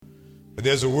But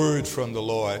there's a word from the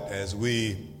Lord as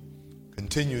we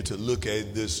continue to look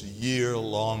at this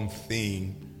year-long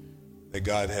theme that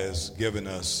God has given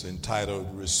us entitled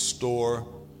Restore,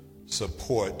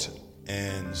 Support,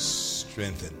 and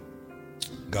Strengthen.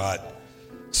 God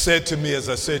said to me, as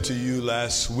I said to you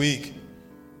last week,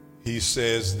 he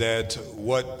says that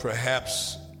what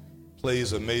perhaps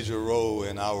plays a major role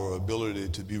in our ability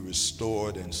to be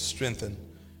restored and strengthened,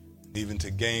 even to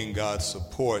gain God's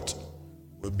support,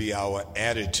 would be our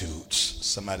attitudes.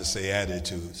 Somebody say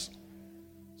attitudes.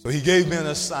 So he gave me an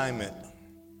assignment.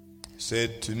 He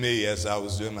said to me as I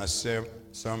was doing my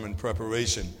sermon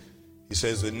preparation, he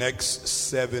says, the next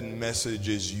 7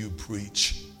 messages you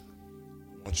preach,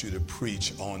 I want you to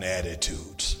preach on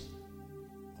attitudes.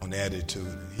 On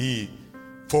attitude. He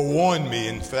forewarned me.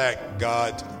 In fact,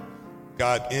 God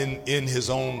in his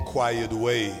own quiet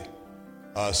way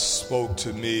spoke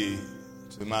to me,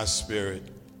 to my spirit,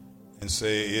 and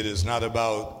say, it is not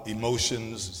about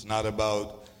emotions. It's not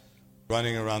about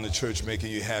running around the church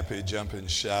making you happy, jump and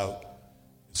shout.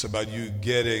 It's about you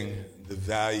getting the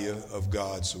value of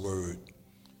God's word.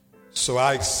 So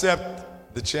I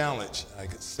accept the challenge. I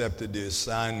accepted the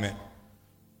assignment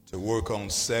to work on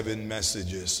 7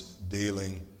 messages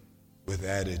dealing with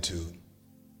attitude.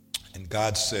 And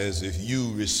God says if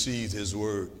you receive his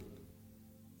word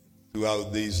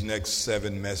throughout these next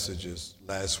 7 messages,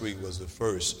 last week was the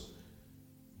first,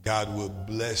 God will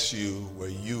bless you where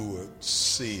you will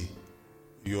see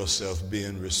yourself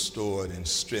being restored and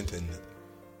strengthened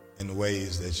in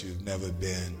ways that you've never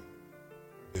been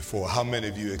before. How many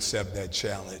of you accept that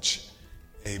challenge?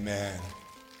 Amen.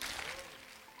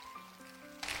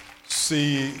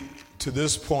 See, to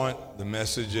this point, the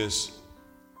messages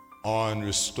on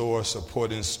restore,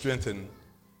 support, and strengthen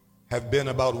have been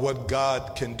about what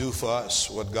God can do for us,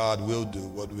 what God will do,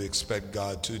 what we expect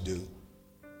God to do.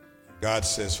 God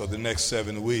says for the next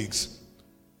 7 weeks,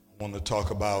 I want to talk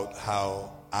about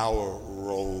how our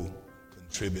role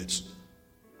contributes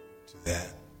to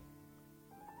that.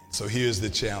 And so here's the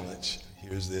challenge.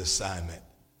 Here's the assignment.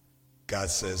 God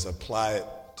says apply it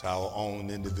to our own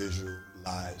individual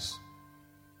lives.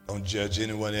 Don't judge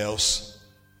anyone else.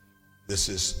 This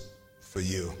is for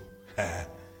you.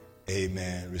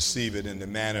 Amen. Receive it in the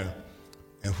manner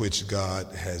in which God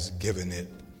has given it.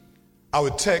 Our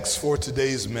text for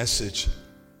today's message,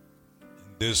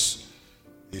 the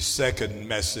second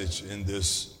message in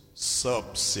this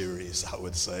sub-series, I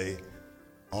would say,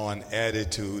 on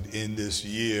attitude in this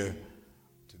year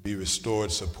to be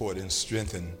restored, support, and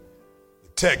strengthened. The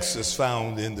text is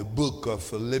found in the book of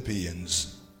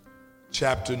Philippians,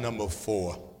 chapter number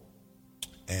 4,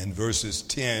 and verses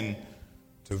 10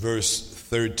 to verse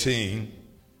 13.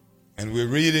 And we're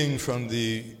reading from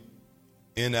the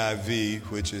NIV,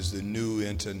 which is the New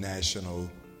International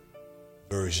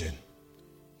Version.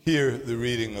 Hear the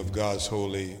reading of God's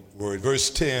holy word. Verse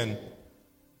 10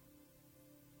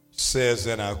 says,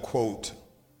 and I quote,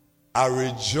 I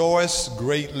rejoice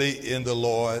greatly in the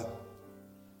Lord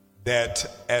that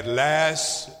at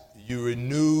last you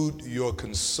renewed your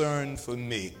concern for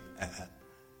me.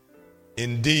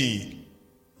 Indeed,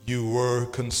 you were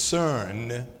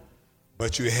concerned,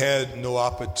 but you had no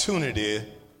opportunity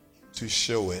to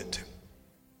show it.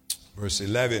 Verse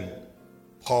 11,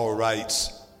 Paul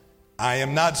writes, I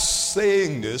am not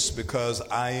saying this because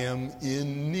I am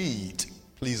in need.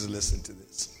 Please listen to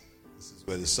this. This is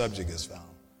where the subject is found.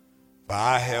 For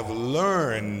I have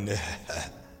learned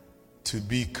to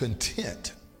be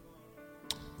content,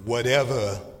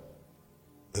 whatever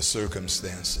the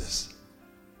circumstances.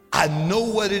 I know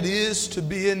what it is to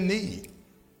be in need,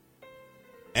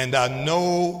 and I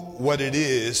know what it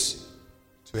is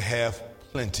to have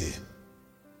plenty.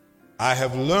 I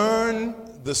have learned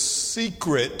the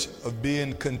secret of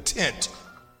being content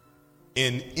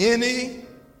in any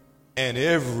and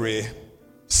every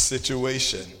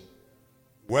situation,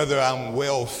 whether I'm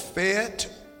well fed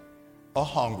or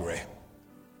hungry,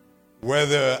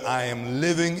 whether I am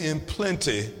living in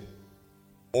plenty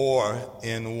or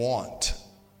in want.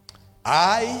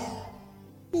 I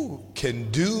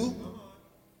can do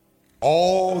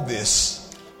all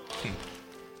this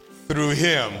through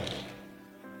him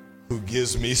who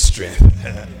gives me strength.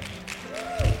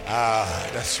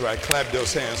 That's right. Clap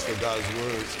those hands for God's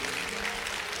words.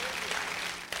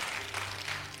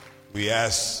 We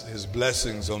ask his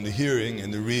blessings on the hearing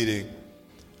and the reading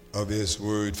of his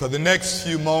word. For the next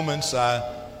few moments,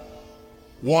 I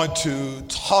want to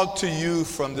talk to you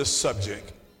from the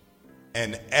subject,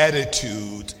 an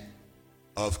attitude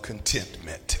of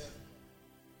contentment.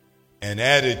 An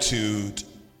attitude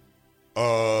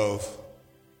of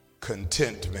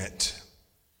contentment.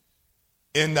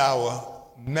 In our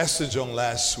message on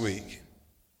last week,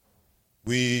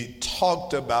 we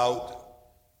talked about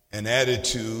an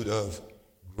attitude of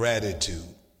gratitude,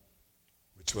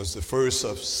 which was the first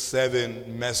of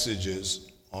 7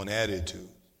 messages on attitude.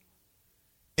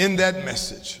 In that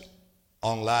message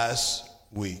on last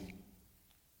week,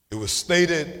 it was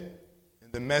stated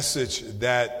in the message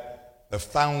that the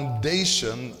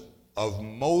foundation of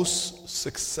most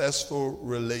successful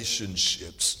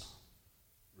relationships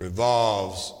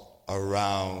revolves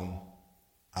around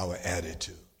our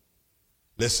attitude.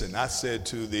 Listen, I said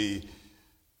to the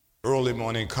early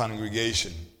morning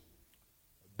congregation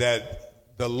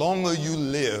that the longer you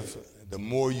live, the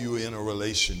more you're in a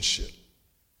relationship.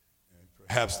 And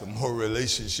perhaps the more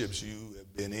relationships you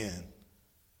have been in,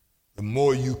 the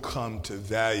more you come to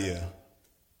value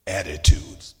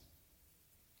attitudes.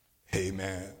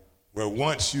 Amen. Where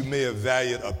once you may have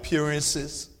valued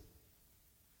appearances,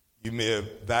 you may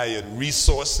have valued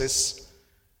resources.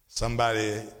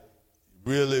 Somebody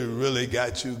really, really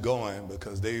got you going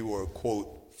because they were,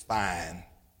 quote, fine.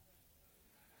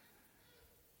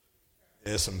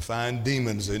 There's some fine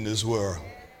demons in this world.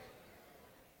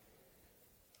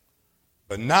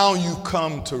 But now you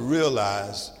come to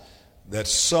realize that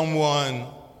someone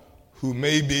who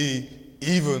may be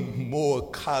even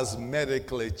more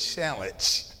cosmetically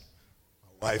challenged,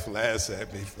 my wife laughs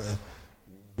at me for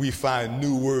we find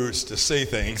new words to say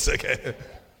things, okay?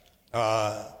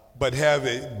 But have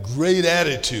a great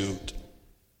attitude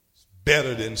is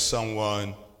better than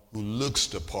someone who looks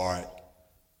the part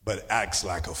but acts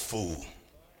like a fool.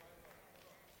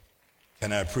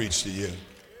 Can I preach to you?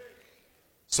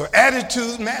 So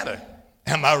attitude matter.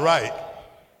 Am I right?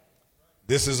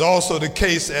 This is also the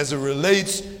case as it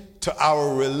relates to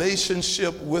our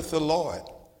relationship with the Lord.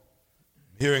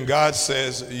 Hearing God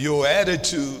says your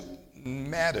attitude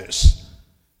matters.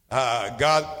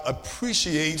 God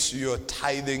appreciates your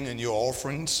tithing and your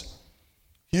offerings.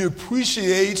 He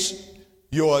appreciates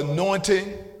your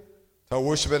anointing. Our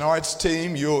worship and arts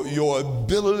team, your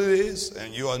abilities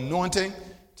and your anointing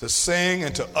to sing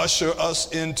and to usher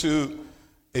us into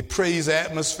a praise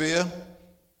atmosphere.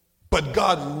 But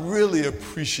God really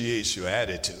appreciates your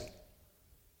attitude.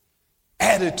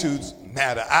 Attitudes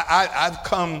matter. I've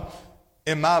come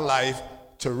in my life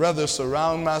to rather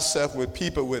surround myself with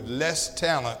people with less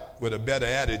talent with a better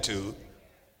attitude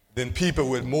than people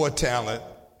with more talent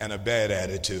and a bad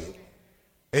attitude.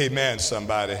 Amen,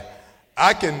 somebody.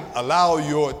 I can allow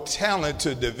your talent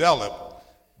to develop,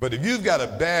 but if you've got a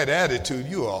bad attitude,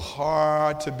 you are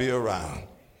hard to be around.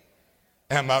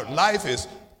 And my life is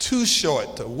too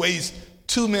short to waste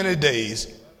too many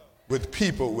days with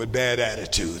people with bad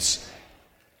attitudes.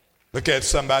 Look at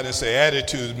somebody and say,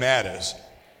 attitude matters.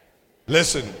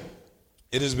 Listen,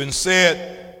 it has been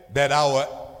said that our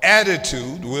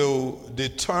attitude will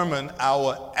determine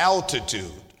our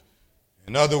altitude.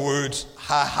 In other words,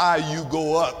 how high you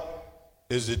go up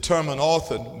is determined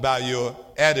often by your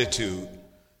attitude,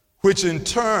 which in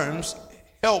turn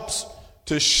helps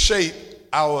to shape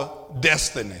our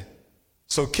destiny.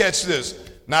 So catch this.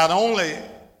 Not only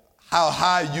how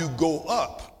high you go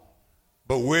up,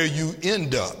 but where you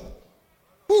end up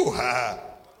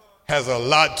has a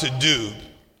lot to do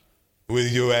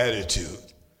with your attitude.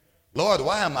 Lord,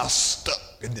 why am I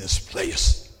stuck in this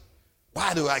place?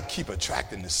 Why do I keep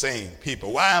attracting the same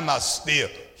people? Why am I still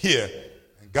here?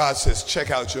 And God says, check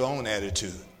out your own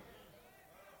attitude.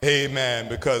 Amen.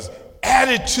 Because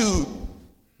attitude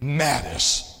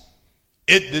matters.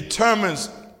 It determines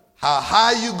how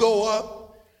high you go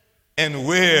up and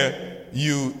where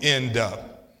you end up.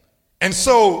 And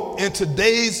so in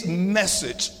today's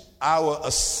message, our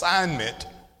assignment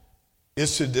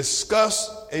is to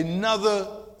discuss another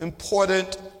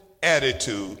important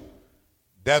attitude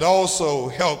that also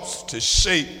helps to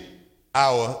shape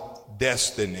our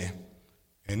destiny.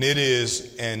 And it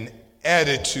is an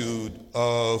attitude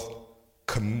of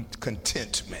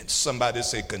contentment. Somebody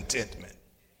say contentment.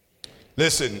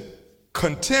 Listen,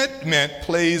 contentment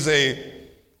plays a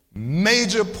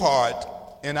major part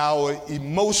in our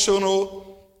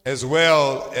emotional as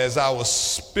well as our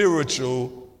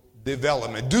spiritual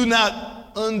development. Do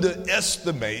not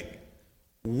underestimate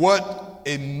what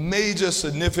a major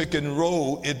significant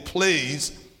role it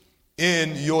plays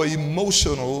in your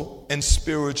emotional and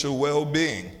spiritual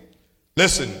well-being.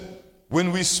 Listen,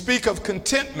 when we speak of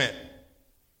contentment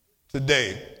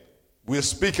today, we're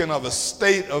speaking of a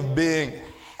state of being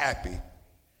happy,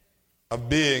 of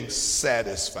being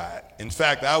satisfied. In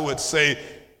fact, I would say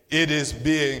it is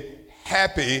being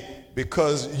happy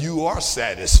because you are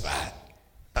satisfied.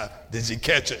 Did you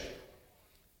catch it?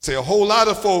 See, a whole lot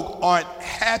of folk aren't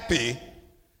happy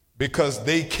because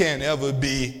they can't ever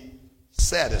be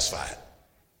satisfied.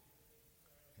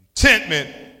 Contentment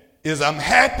is I'm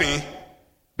happy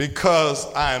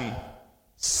because I'm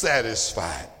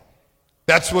satisfied.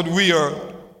 That's what we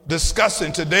are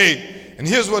discussing today. And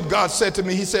here's what God said to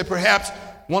me. He said, perhaps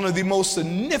one of the most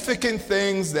significant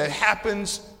things that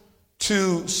happens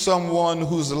to someone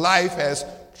whose life has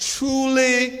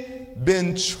truly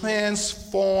been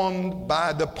transformed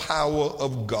by the power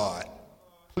of God.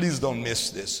 Please don't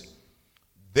miss this.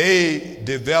 They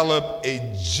develop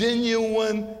a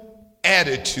genuine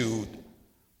attitude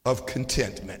of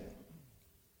contentment.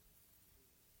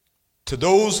 To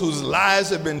those whose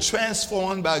lives have been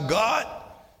transformed by God,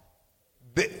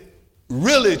 they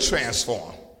really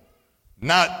transformed,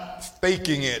 not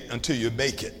faking it until you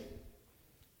make it.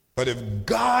 But if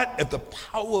the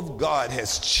power of God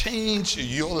has changed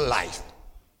your life,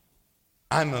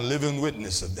 I'm a living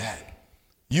witness of that.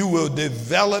 You will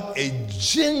develop a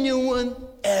genuine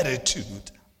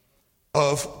attitude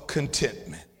of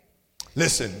contentment.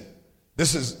 Listen,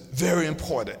 this is very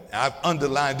important. I've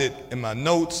underlined it in my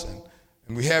notes,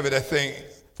 and we have it, I think,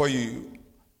 for you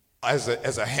as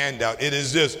a handout. It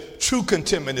is just true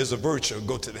contentment is a virtue.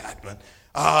 Go to that one.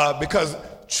 Because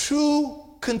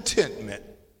true contentment,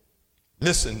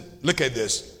 listen, look at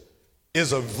this,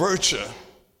 is a virtue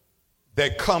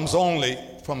that comes only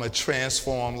from a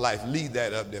transformed life. Leave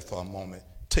that up there for a moment.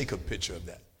 Take a picture of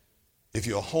that. If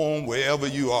you're home, wherever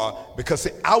you are, because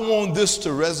see, I want this to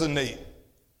resonate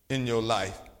in your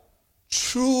life.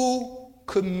 True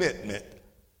commitment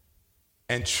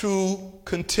and true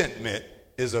contentment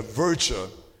is a virtue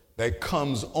that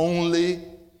comes only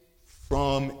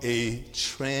from a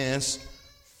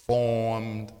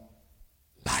transformed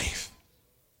life.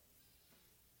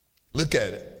 Look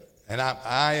at it. And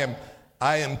I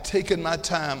am taking my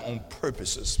time on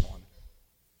purpose this morning.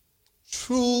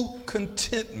 True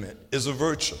contentment is a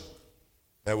virtue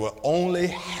that will only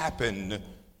happen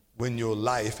when your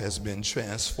life has been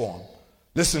transformed.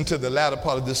 Listen to the latter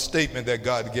part of this statement that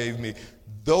God gave me.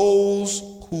 Those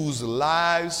whose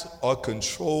lives are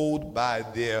controlled by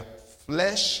their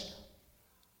flesh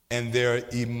and their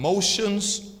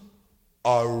emotions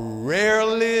are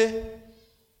rarely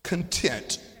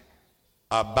content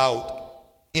about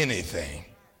anything.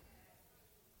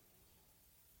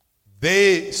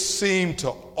 They seem to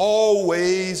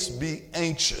always be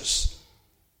anxious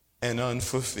and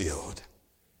unfulfilled.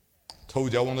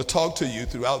 Told you I want to talk to you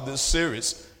throughout this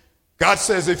series. God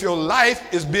says if your life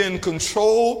is being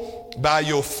controlled by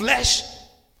your flesh,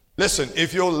 listen,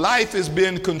 if your life is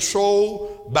being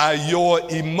controlled by your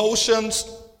emotions,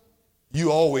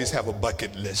 you always have a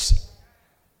bucket list.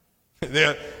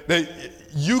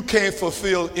 You can't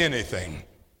fulfill anything.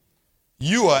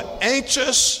 You are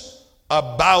anxious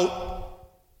about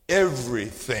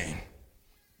everything.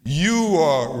 You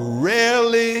are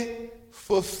rarely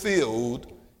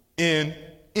fulfilled in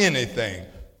anything.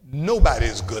 Nobody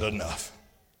is good enough.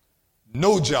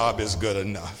 No job is good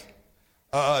enough.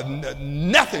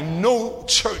 Nothing, no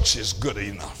church is good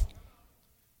enough.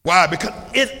 Why? Because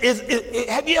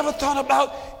have you ever thought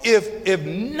about if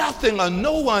nothing or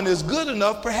no one is good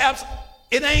enough, perhaps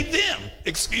it ain't them.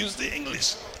 Excuse the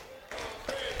English.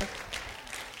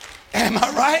 Am I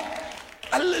right?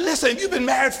 Listen, you've been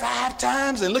married 5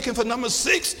 times and looking for number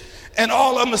 6, and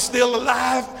all of them are still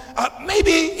alive.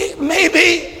 Maybe,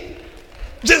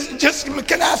 just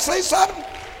can I say something?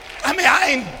 I mean, I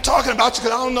ain't talking about you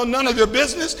because I don't know none of your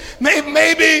business.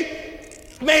 Maybe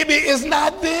it's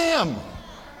not them.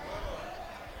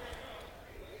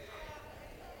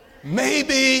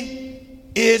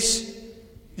 Maybe it's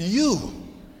you.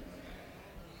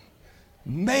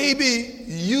 Maybe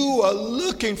you are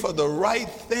looking for the right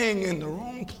thing in the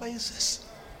wrong places.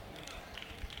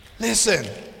 Listen,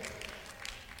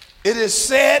 it is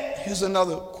said, here's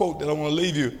another quote that I want to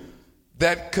leave you,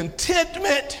 that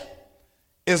contentment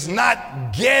is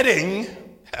not getting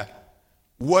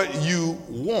what you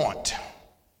want,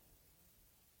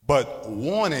 but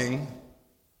wanting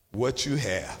what you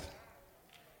have.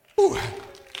 Ooh.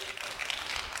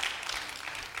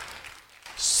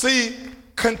 See,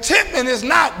 contentment is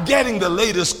not getting the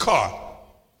latest car.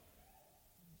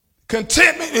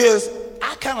 Contentment is,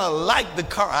 I kind of like the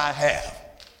car I have.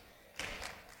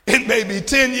 It may be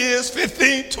 10 years,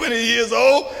 15, 20 years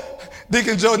old.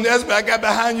 Deacon Joe Nesbitt, I got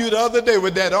behind you the other day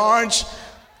with that orange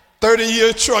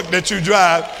 30-year truck that you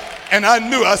drive. And I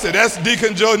knew, I said, that's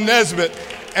Deacon Joe Nesbitt.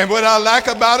 And what I like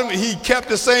about him, he kept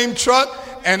the same truck.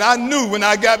 And I knew when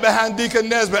I got behind Deacon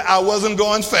Nesbitt, I wasn't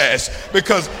going fast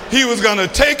because he was going to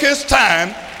take his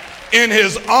time in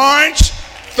his orange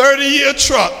 30-year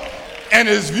truck. And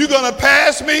if you're going to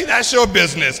pass me, that's your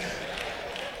business.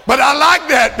 But I like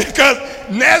that because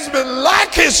Nesbitt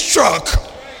like his truck.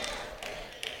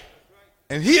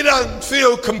 And he doesn't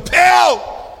feel compelled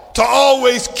to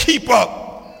always keep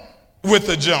up with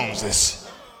the Joneses.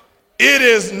 It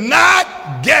is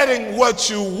not getting what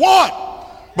you want,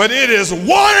 but it is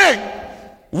wanting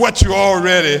what you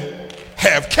already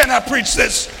have. Can I preach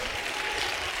this?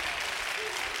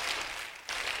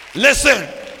 Listen,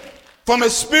 from a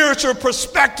spiritual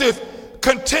perspective,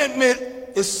 contentment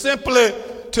is simply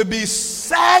to be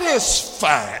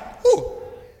satisfied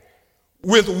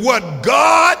with what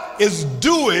God is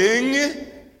doing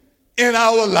in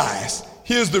our lives.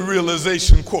 Here's the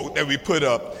realization quote that we put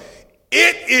up.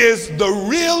 It is the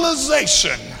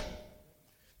realization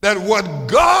that what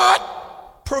God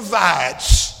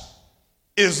provides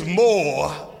is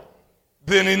more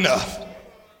than enough.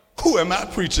 Who am I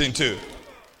preaching to?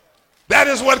 That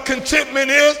is what contentment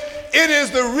is. It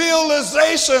is the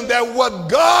realization that what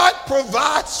God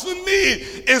provides for me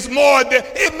is more than,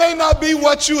 it may not be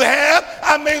what you have.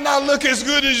 I may not look as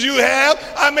good as you have.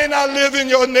 I may not live in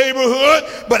your neighborhood,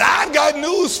 but I've got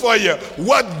news for you.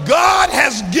 What God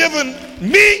has given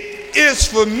me is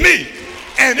for me,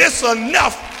 and it's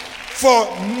enough for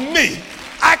me.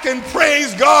 I can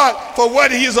praise God for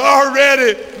what he's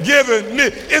already given me.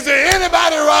 Is there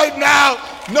anybody right now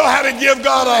know how to give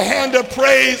God a hand of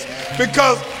praise?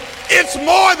 Because it's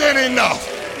more than enough.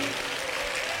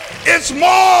 It's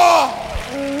more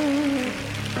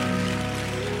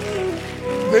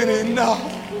than enough.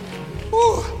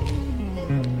 Whew.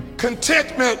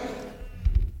 Contentment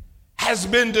has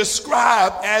been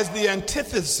described as the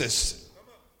antithesis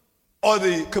or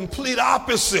the complete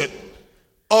opposite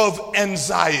of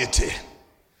anxiety.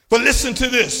 But listen to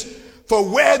this. For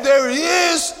where there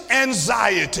is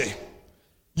anxiety,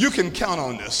 you can count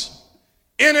on this.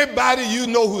 Anybody you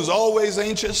know who's always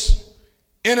anxious?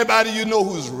 Anybody you know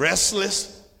who's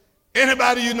restless?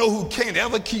 Anybody you know who can't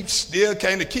ever keep still,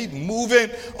 can't keep moving,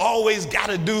 always got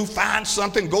to do, find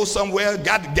something, go somewhere,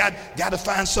 got to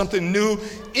find something new?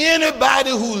 Anybody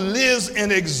who lives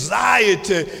in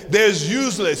anxiety, there's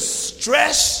usually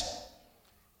stress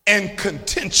and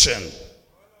contention,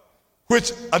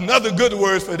 which another good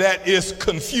word for that is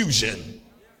confusion.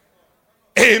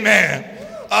 Amen.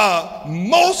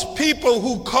 Most people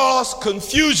who cause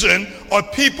confusion are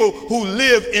people who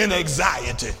live in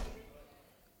anxiety.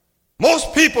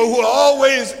 Most people who are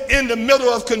always in the middle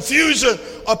of confusion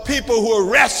are people who are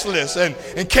restless and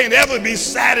can't ever be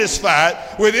satisfied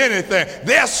with anything.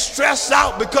 They're stressed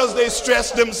out because they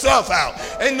stress themselves out.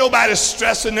 Ain't nobody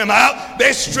stressing them out.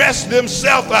 They stress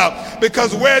themselves out,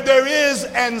 because where there is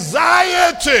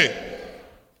anxiety,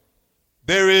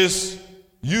 there is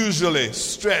usually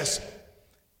stress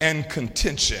and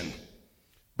contention.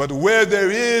 But where there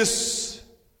is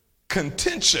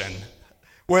contention,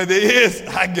 where there is,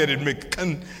 I get it,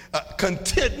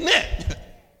 contentment,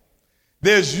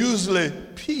 there's usually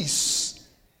peace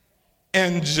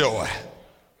and joy.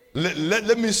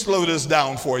 Let me slow this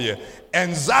down for you.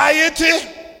 Anxiety,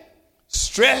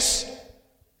 stress,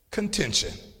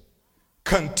 contention.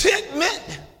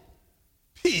 Contentment,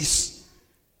 peace,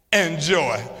 and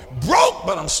joy. Broke,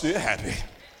 but I'm still happy.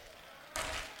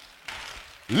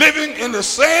 Living in the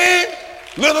same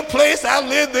little place I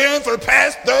lived in for the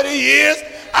past 30 years.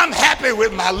 I'm happy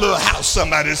with my little house,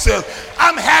 somebody says.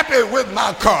 I'm happy with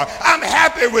my car. I'm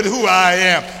happy with who I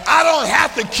am. I don't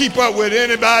have to keep up with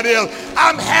anybody else.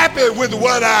 I'm happy with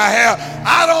what I have.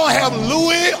 I don't have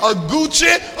Louis or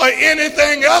Gucci or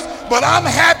anything else, but I'm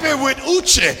happy with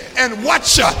Uchi and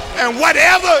Watcha and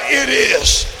whatever it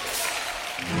is.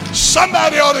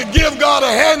 Somebody ought to give God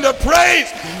a hand of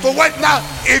praise for what. Now,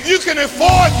 if you can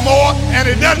afford more and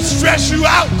it doesn't stress you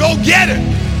out, go get it.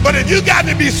 But if you got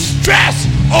to be stressed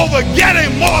over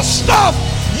getting more stuff,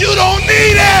 you don't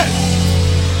need it.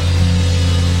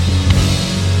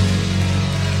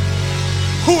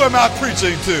 Who am I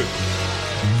preaching to?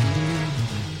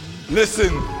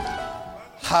 Listen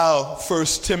how 1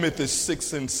 Timothy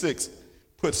 6:6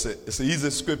 puts it. It's an easy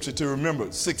scripture to remember.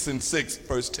 6:6,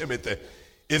 1 Timothy.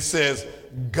 It says,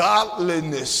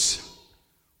 godliness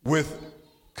with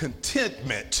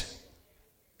contentment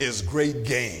is great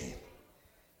gain.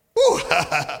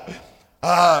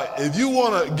 If you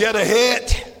want to get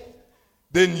ahead,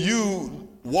 then you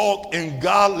walk in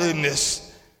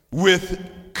godliness with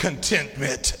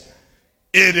contentment.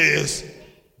 It is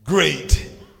great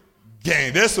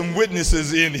gain. There's some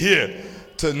witnesses in here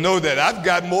to know that I've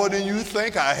got more than you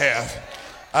think I have.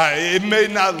 It may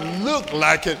not look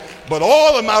like it, but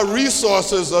all of my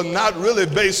resources are not really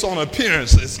based on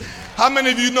appearances. How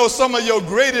many of you know some of your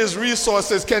greatest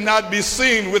resources cannot be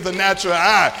seen with the natural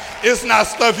eye? It's not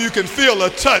stuff you can feel or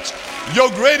touch. Your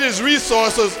greatest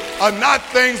resources are not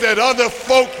things that other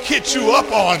folk hit you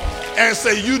up on and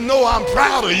say, you know I'm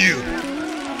proud of you.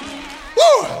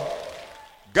 Woo!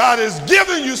 God has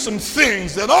given you some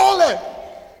things that only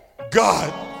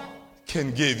God can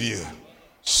give you.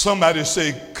 Somebody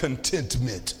say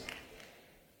contentment.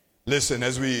 Listen,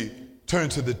 as we turn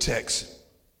to the text,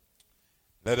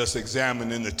 let us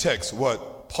examine in the text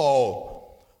what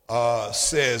Paul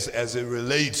says as it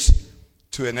relates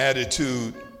to an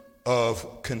attitude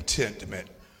of contentment.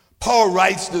 Paul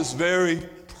writes this very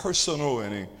personal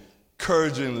and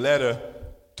encouraging letter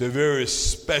to a very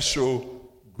special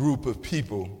group of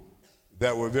people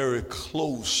that were very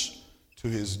close to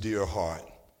his dear heart.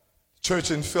 Church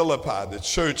in Philippi, the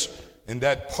church in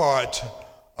that part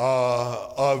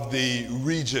of the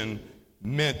region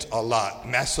meant a lot.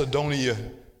 Macedonia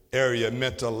area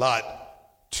meant a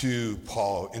lot to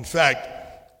Paul. In fact,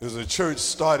 it was a church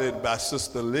started by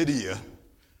Sister Lydia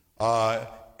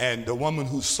and the woman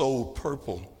who sold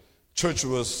purple. Church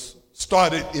was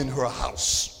started in her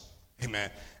house. Amen.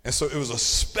 And so it was a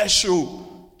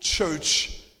special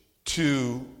church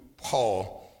to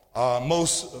Paul.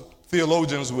 Most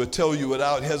theologians would tell you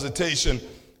without hesitation,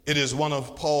 it is one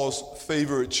of Paul's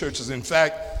favorite churches. In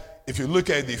fact, if you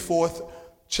look at the 4th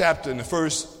chapter and the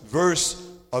first verse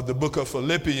of the book of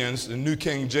Philippians, the New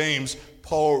King James,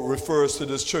 Paul refers to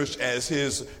this church as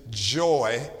his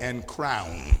joy and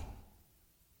crown.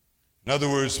 In other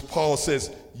words, Paul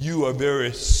says, you are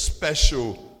very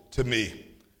special to me.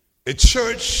 A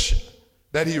church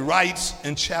that he writes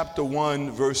in chapter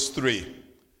 1, verse 3.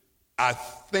 I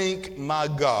thank my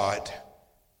God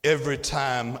every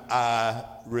time I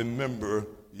remember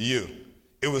you.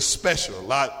 It was special. A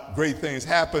lot of great things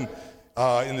happened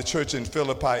in the church in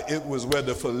Philippi. It was where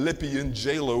the Philippian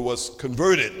jailer was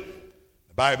converted.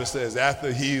 The Bible says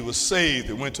after he was saved,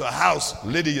 he went to a house,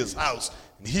 Lydia's house,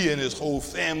 and he and his whole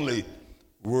family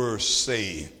were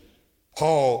saved.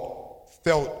 Paul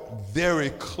felt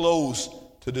very close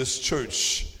to this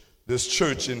church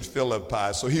in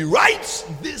Philippi. So he writes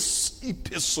this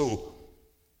epistle,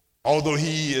 although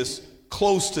he is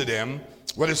close to them.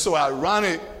 What is so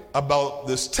ironic about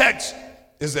this text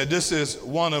is that this is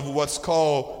one of what's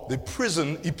called the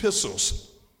prison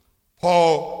epistles.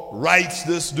 Paul writes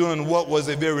this during what was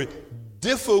a very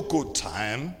difficult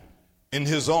time in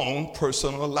his own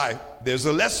personal life. There's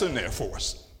a lesson there for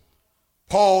us.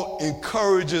 Paul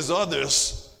encourages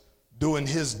others during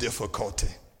his difficulty.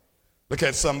 Look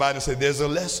at somebody and say, there's a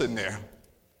lesson there.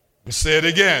 And say it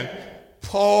again.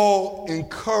 Paul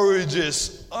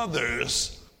encourages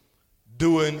others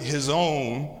during his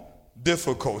own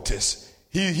difficulties.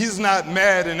 He's not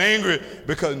mad and angry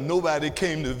because nobody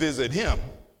came to visit him.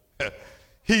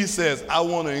 He says, I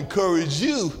want to encourage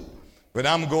you, but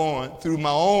I'm going through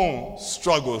my own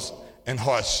struggles and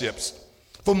hardships.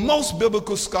 For most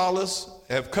biblical scholars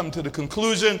have come to the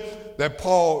conclusion that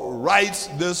Paul writes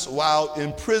this while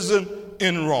in prison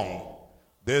in Rome.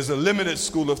 There's a limited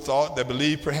school of thought that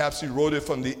believe perhaps he wrote it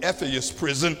from the Ephesus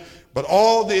prison, but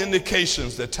all the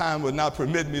indications that time would not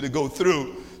permit me to go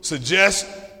through suggest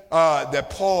that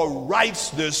Paul writes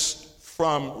this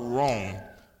from Rome.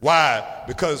 Why?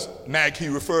 Because he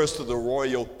refers to the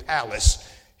royal palace.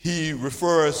 He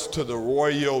refers to the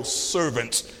royal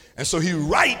servants. And so he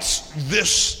writes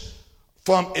this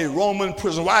from a Roman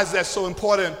prison. Why is that so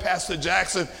important, Pastor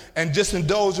Jackson? And just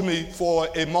indulge me for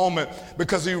a moment,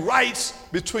 because he writes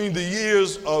between the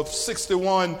years of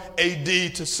 61 AD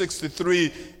to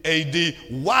 63 AD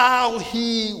while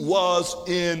he was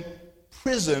in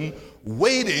prison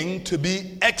waiting to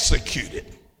be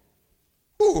executed.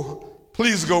 Ooh,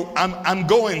 please go. I'm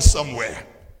going somewhere.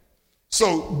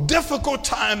 So difficult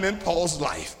time in Paul's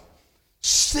life.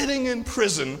 Sitting in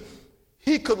prison,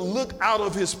 he could look out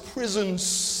of his prison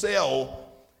cell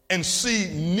and see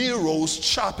Nero's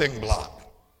chopping block,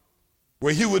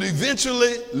 where he would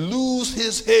eventually lose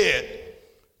his head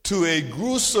to a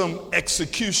gruesome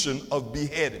execution of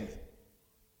beheading.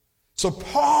 So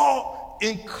Paul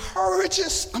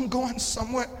encourages, I'm going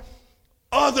somewhere,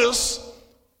 others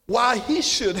why he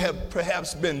should have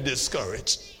perhaps been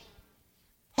discouraged.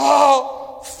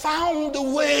 Paul found a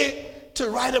way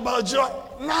to write about joy.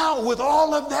 Now, with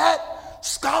all of that,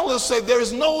 scholars say there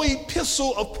is no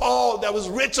epistle of Paul that was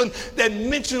written that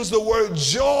mentions the word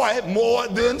joy more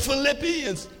than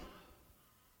Philippians.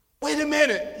 Wait a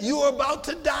minute, you're about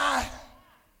to die.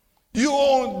 You're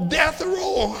on death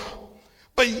row,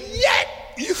 but yet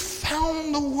you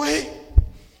found a way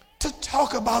to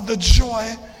talk about the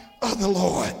joy of the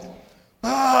Lord.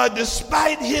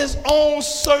 Despite his own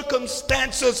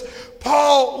circumstances,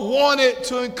 Paul wanted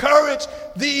to encourage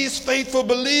these faithful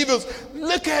believers.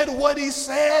 look at what he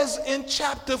says in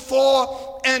chapter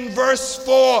 4 and verse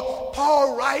 4.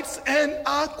 Paul writes, and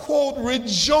I quote,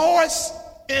 rejoice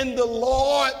in the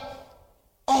Lord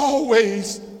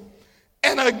always.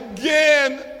 And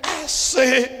again, I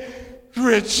say,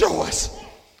 rejoice.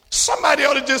 Somebody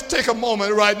ought to just take a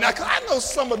moment right now, because I know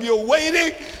some of you are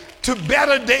waiting to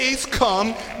better days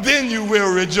come, then you will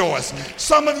rejoice.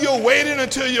 Some of you are waiting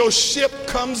until your ship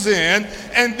comes in,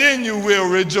 and then you will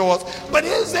rejoice. But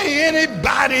is there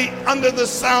anybody under the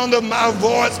sound of my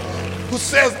voice who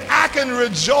says, I can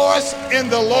rejoice in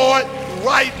the Lord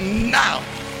right now?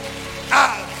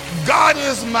 God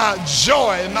is my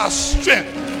joy and my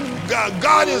strength.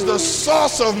 God is the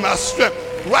source of my strength.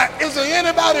 Right? Is there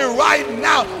anybody right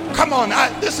now? Come on,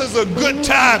 this is a good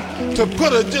time to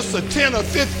put just a 10 or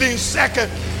 15 second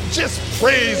just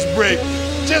praise break.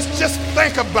 Just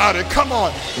think about it. Come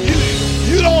on.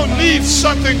 You don't need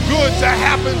something good to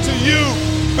happen to you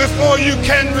before you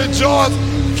can rejoice.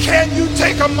 Can you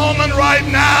take a moment right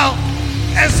now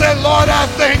and say, Lord, I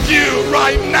thank you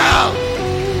right now.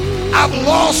 I've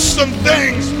lost some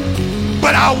things,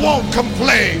 but I won't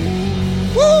complain.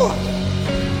 Woo!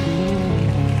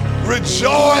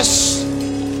 Rejoice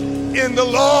in the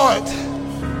Lord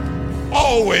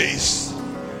always.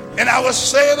 And I will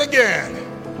say it again.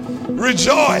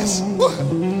 Rejoice.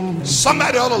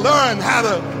 Somebody ought to learn how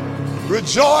to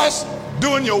rejoice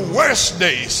during your worst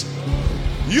days.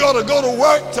 You ought to go to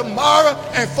work tomorrow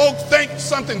and folk think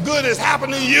something good has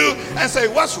happened to you and say,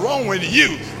 what's wrong with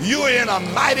you? You are in a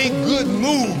mighty good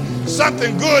mood.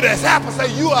 Something good has happened. Say,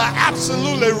 you are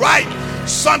absolutely right.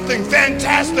 Something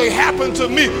fantastic happened to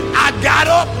me. I got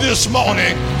up this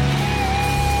morning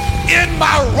in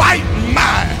my right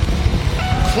mind,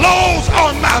 clothes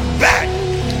on my back,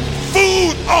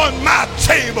 food on my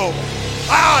table.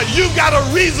 You got a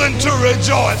reason to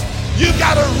rejoice. You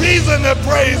got a reason to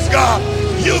praise God.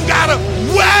 You got to,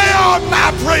 where are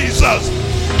my praises?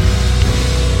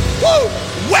 Woo!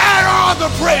 Where are the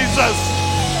praises?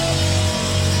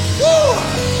 Woo!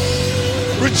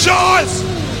 Rejoice.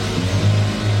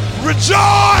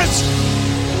 Rejoice!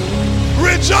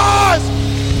 Rejoice!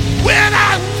 When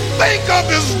I think of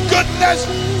his goodness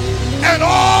and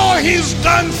all he's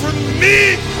done for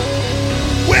me,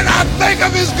 when I think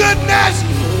of his goodness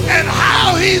and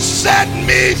how he set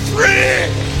me free,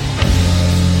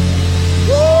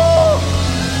 woo!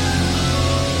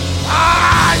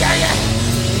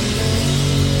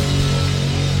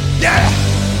 Yeah.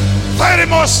 30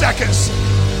 more seconds.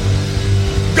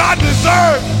 God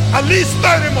deserves at least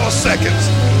 30 more seconds.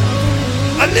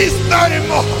 At least 30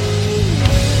 more.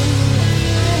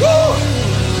 Woo!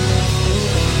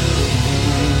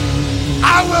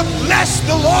 I will bless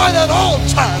the Lord at all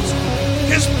times.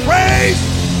 His praise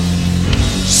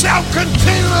shall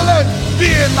continually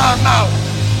be in my mouth.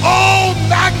 Oh,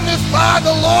 magnify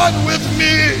the Lord with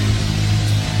me.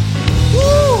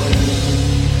 Woo!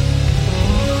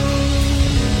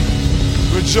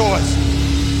 Rejoice.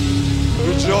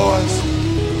 Rejoice.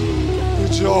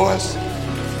 Rejoice.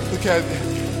 Look at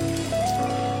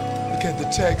the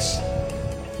text.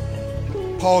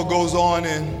 Paul goes on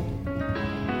in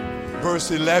verse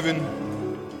 11,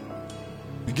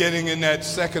 beginning in that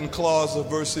second clause of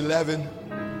verse 11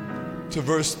 to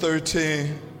verse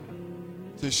 13,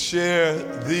 to share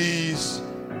these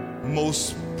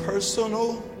most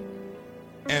personal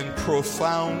and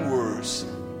profound words.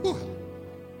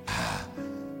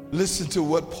 Listen to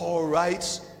what Paul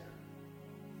writes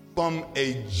from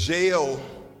a jail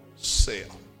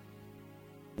cell,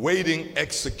 waiting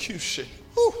execution.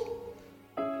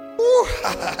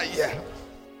 Yeah.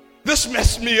 This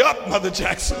messed me up, Mother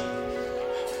Jackson.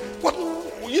 What?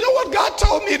 You know what God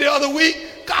told me the other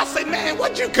week? God said, man,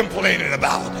 what you complaining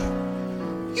about?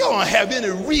 You don't have any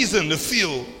reason to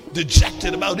feel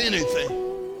dejected about anything,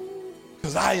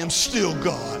 because I am still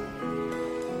God.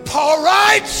 Paul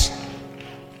writes,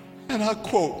 and I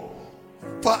quote,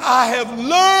 for I have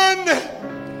learned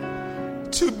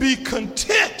to be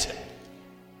content.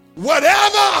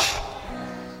 Whatever.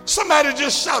 Somebody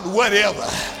just shout, whatever.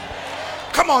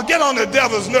 Come on, get on the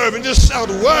devil's nerve and just shout,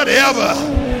 whatever.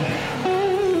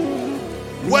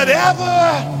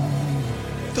 Whatever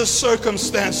the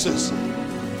circumstances.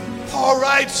 Paul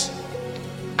writes,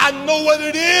 I know what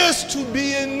it is to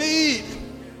be in need.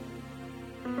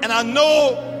 And I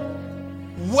know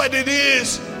what it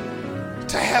is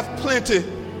to have plenty.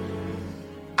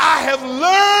 I have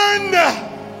learned,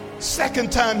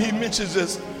 second time he mentions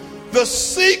this, the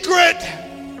secret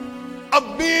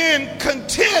of being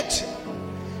content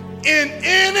in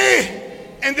any,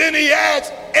 and then he adds,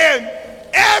 in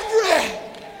every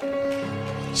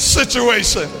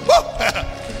situation.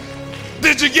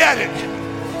 Did you get it?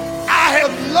 I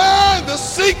have learned the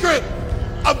secret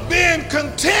of being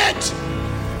content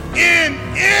in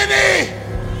any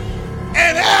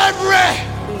and every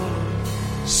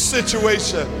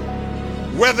situation,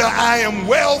 whether I am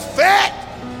well fed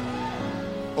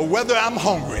or whether I'm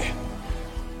hungry,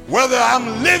 whether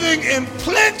I'm living in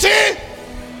plenty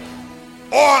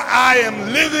or I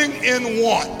am living in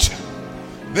want.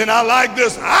 Then I like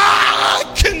this: I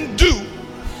can do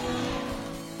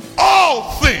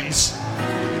all things,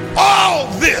 all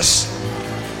this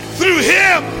through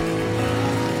him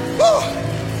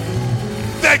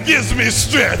that gives me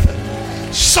strength.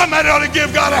 Somebody ought to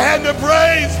give God a hand of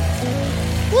praise.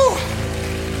 Woo.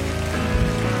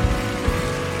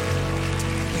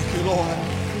 Thank you, Lord.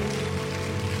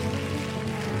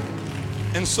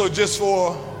 And so just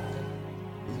for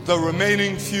the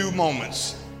remaining few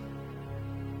moments,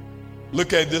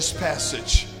 look at this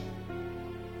passage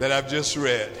that I've just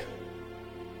read.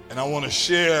 And I want to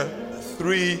share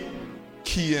 3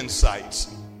 key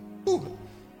insights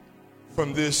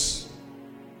from this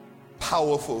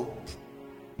powerful,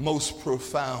 most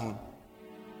profound,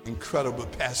 incredible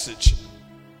passage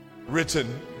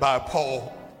written by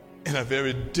Paul in a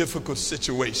very difficult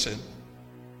situation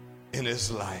in his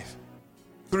life.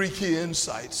 3 key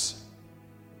insights,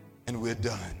 and we're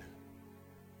done.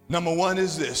 Number 1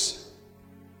 is this.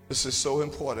 This is so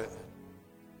important.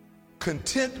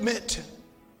 Contentment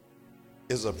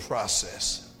is a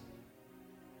process.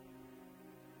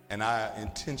 And I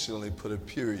intentionally put a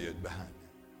period behind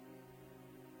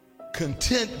it.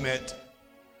 Contentment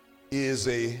is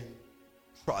a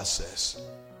process.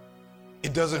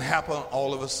 It doesn't happen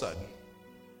all of a sudden.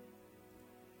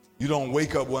 You don't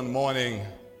wake up one morning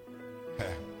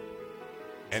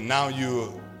and now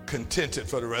you're contented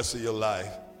for the rest of your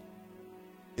life.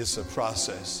 It's a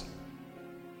process.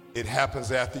 It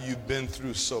happens after you've been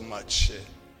through so much.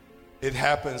 It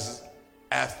happens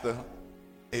after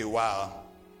a while.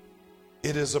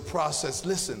 It is a process.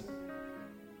 Listen,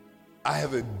 I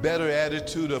have a better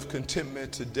attitude of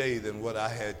contentment today than what I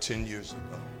had 10 years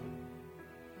ago.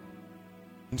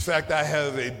 In fact, I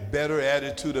have a better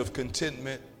attitude of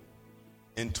contentment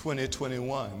in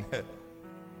 2021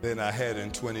 than I had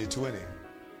in 2020.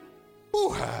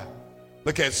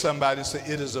 Look at somebody and say,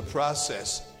 it is a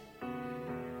process.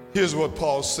 Here's what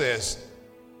Paul says: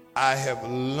 I have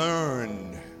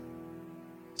learned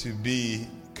to be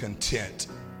content,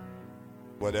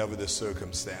 whatever the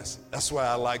circumstance. That's why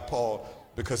I like Paul,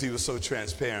 because he was so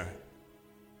transparent.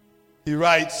 He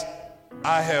writes,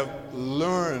 I have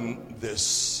learned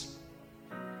this.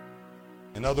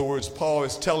 In other words, Paul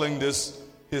is telling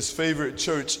his favorite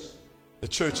church, the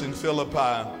church in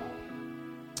Philippi,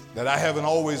 that I haven't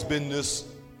always been this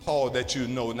Paul that you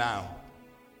know now.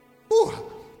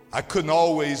 I couldn't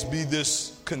always be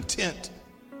this content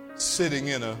sitting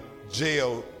in a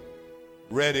jail,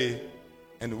 ready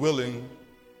and willing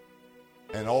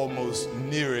and almost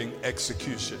nearing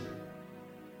execution.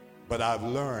 But I've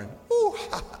learned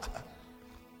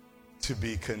to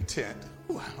be content.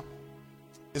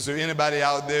 Is there anybody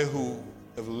out there who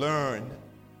have learned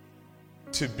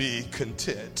to be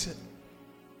content?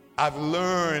 I've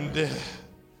learned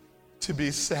to be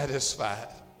satisfied.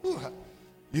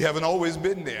 You haven't always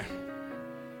been there.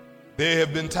 There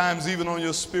have been times even on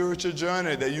your spiritual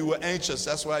journey that you were anxious.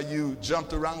 That's why you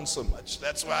jumped around so much.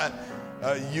 That's why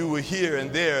you were here and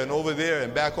there and over there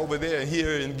and back over there and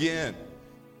here and again.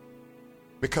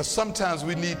 Because sometimes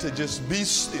we need to just be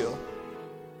still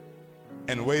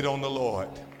and wait on the Lord.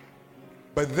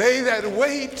 But they that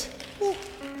wait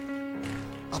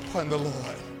upon the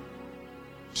Lord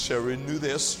shall renew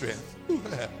their strength.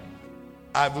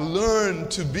 I've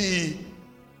learned to be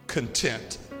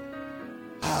content.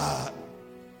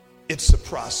 It's a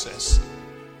process.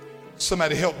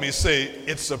 Somebody help me say,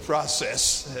 it's a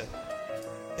process.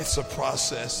 It's a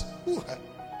process.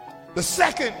 The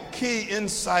second key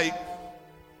insight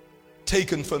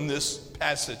taken from this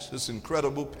passage, this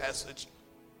incredible passage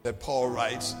that Paul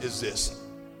writes, is this: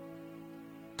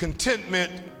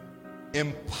 contentment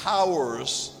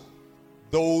empowers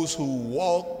those who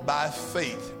walk by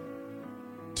faith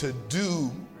to do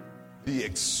the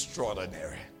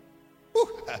extraordinary.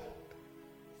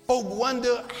 Folk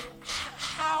wonder,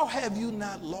 how have you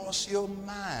not lost your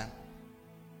mind?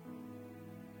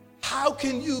 How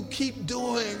can you keep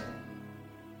doing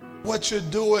what you're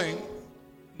doing,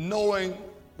 knowing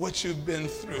what you've been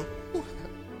through?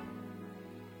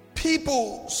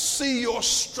 People see your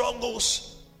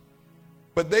struggles,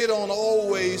 but they don't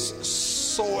always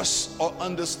source or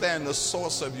understand the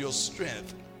source of your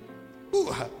strength.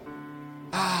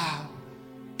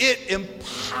 It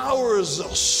empowers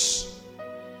us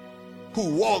who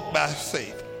walk by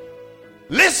faith.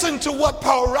 Listen to what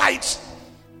Paul writes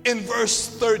in verse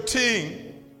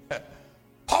 13.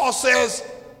 Paul says,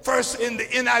 first in the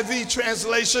NIV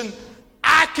translation,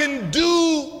 I can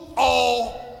do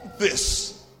all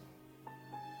this.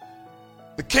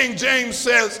 The King James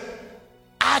says,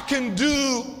 I can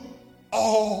do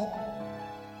all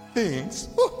things.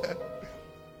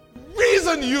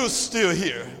 Reason you're still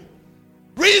here,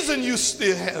 reason you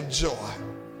still have joy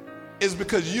is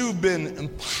because you've been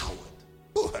empowered.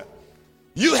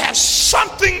 You have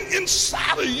something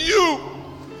inside of you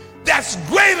that's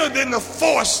greater than the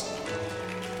force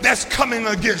that's coming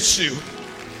against you.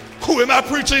 Who am I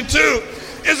preaching to?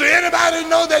 Is there anybody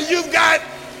know that you've got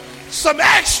some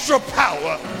extra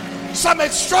power, some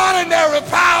extraordinary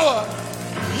power?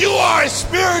 You are a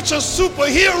spiritual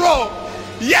superhero.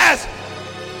 Yes,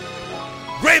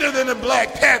 greater than the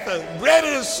Black Panther,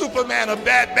 greater than Superman or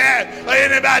Batman or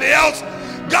anybody else.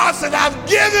 God said, I've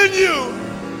given you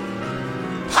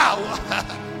power.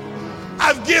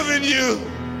 I've given you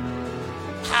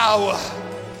power.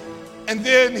 And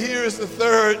then here's the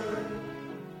third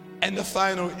and the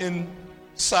final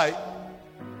insight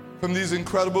from these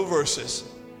incredible verses.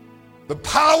 The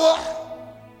power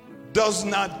does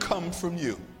not come from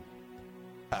you.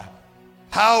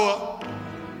 Power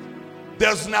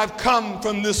does not come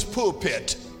from this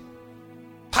pulpit.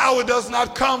 Power does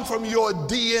not come from your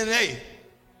DNA.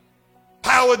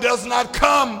 Power does not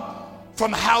come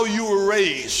from how you were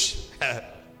raised.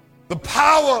 The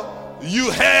power you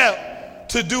have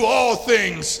to do all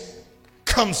things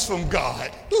comes from God.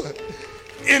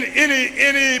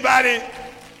 Anybody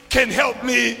can help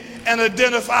me and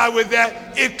identify with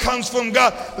that? It comes from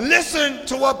God. Listen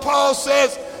to what Paul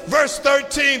says, verse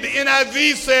 13. The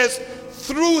NIV says,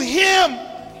 through him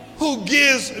who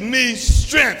gives me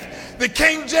strength. The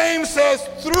King James says,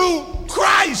 through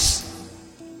Christ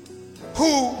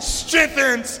who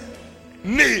strengthens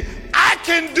me. I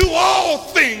can do all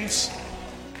things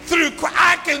through Christ.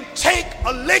 I can take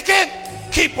a licking,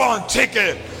 keep on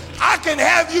ticking. I can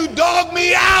have you dog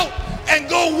me out and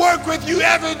go work with you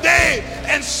every day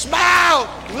and smile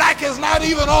like it's not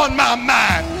even on my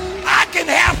mind. I can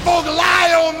have folk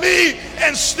lie on me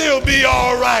and still be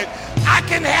all right. I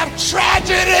can have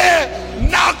tragedy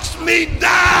knocks me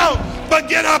down but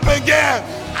get up again.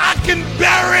 I can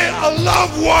bury a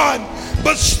loved one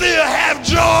but still have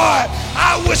joy.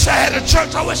 I wish I had a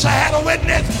church. I wish I had a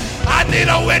witness. I need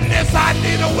a witness. I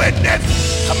need a witness.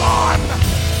 Come on.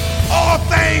 All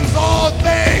things, all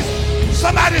things.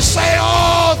 Somebody say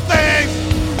all things.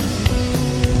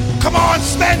 Come on,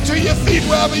 stand to your feet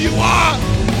wherever you are.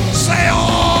 Say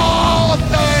all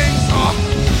things. Oh,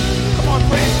 come on,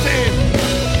 praise team.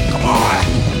 Come on.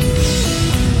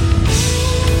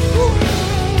 Woo.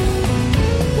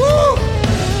 Woo.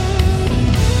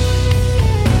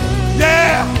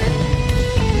 Yeah.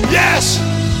 Yes.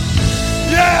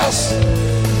 Yes.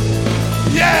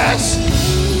 Yes.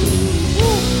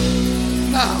 Woo.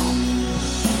 Now,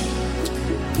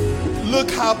 look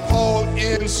how Paul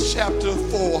ends chapter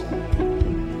 4,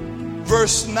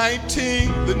 verse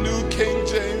 19, the New King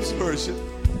James Version.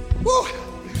 Woo.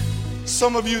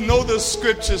 Some of you know this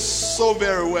scripture so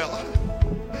very well.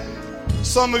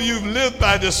 Some of you have lived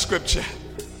by this scripture.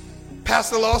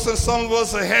 Pastor Lawson, some of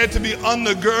us have had to be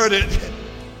undergirded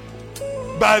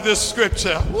by this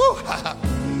scripture. Woo.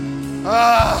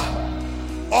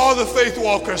 All the faith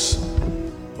walkers,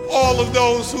 all of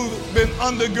those who've been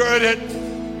undergirded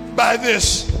by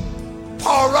this.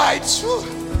 Paul writes,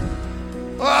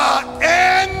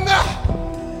 and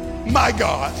my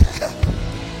God,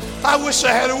 I wish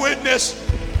I had a witness.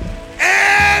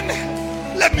 And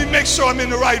let me make sure I'm in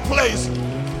the right place.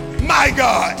 My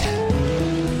God,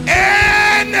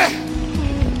 and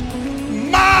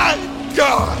my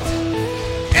God,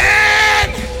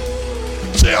 and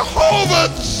Jehovah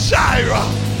Jireh,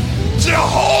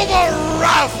 Jehovah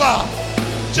Rapha,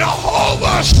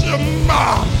 Jehovah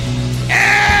Shema,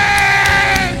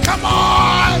 and come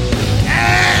on,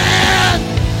 and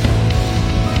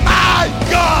my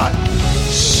God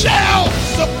shall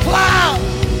supply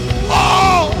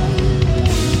all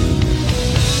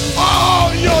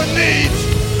your needs,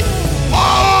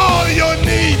 all your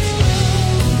needs,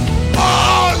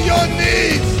 all your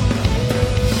needs.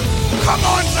 Come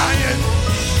on, Zion.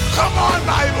 Come on,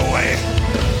 Bible Way.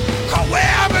 Come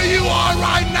wherever you are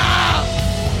right now.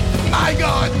 My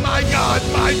God, my God,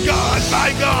 my God,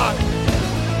 my God.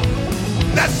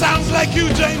 That sounds like you,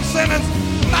 James Simmons.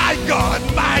 My God,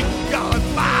 my God,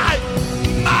 my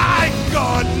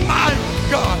God, my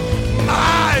God,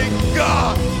 my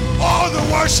God. All the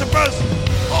worshipers,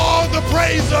 all the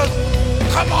praisers.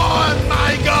 Come on,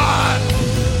 my God.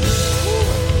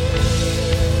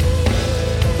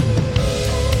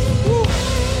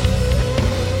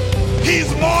 He's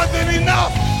more than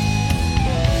enough.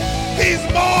 He's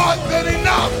more than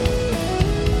enough.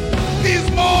 He's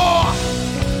more.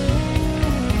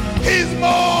 He's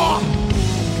more.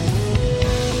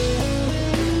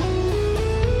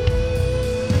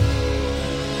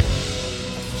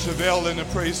 Chevelle and the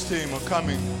praise team are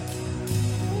coming.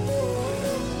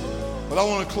 But I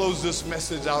want to close this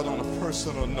message out on a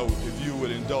personal note. If you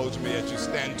would indulge me as you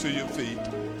stand to your feet.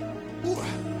 Ooh.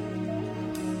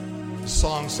 The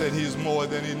song said he's more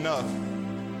than enough.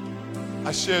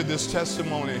 I shared this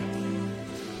testimony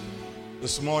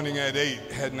this morning at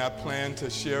 8. Had not planned to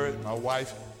share it. My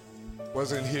wife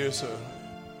wasn't here, so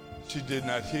she did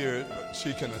not hear it, but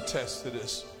she can attest to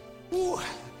this. Ooh.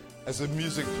 As the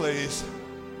music plays,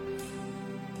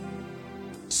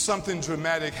 something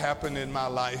dramatic happened in my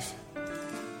life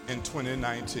in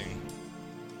 2019.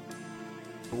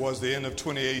 It was the end of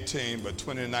 2018, but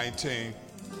 2019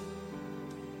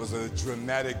 was a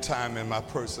dramatic time in my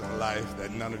personal life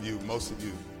that most of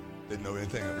you didn't know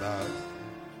anything about.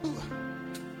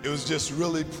 It was just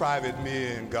really private, me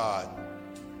and God.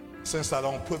 Since I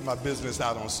don't put my business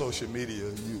out on social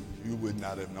media, you would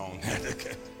not have known that.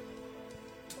 Okay?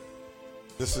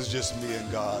 This is just me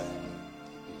and God.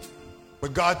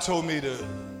 But God told me to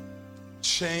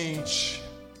change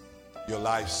your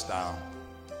lifestyle.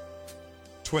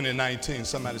 2019,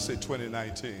 somebody say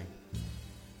 2019.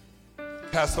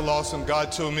 Pastor Lawson, God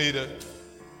told me to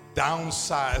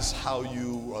downsize how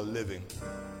you are living.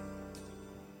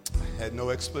 I had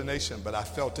no explanation, but I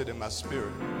felt it in my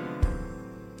spirit.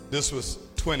 This was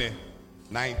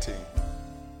 2019,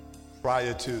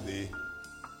 prior to the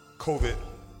COVID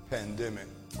pandemic.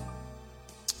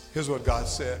 Here's what God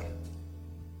said.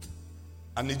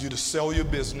 I need you to sell your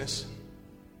business.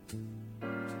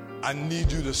 I need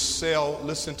you to sell,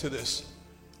 listen to this,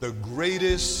 the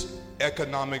greatest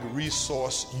economic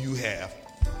resource you have.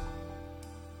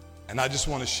 And I just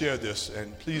want to share this,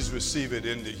 and please receive it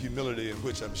in the humility in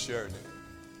which I'm sharing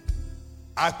it.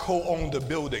 I co-owned a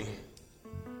building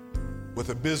with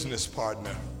a business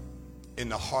partner in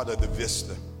the heart of the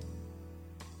Vista.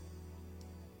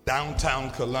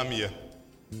 Downtown Columbia,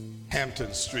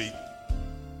 Hampton Street,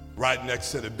 right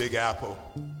next to the Big Apple,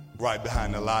 right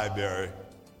behind the library,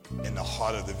 in the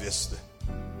heart of the Vista.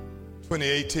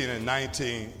 2018 and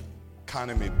 19,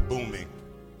 economy booming.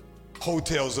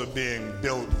 Hotels are being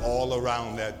built all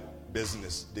around that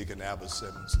business, Deacon Albert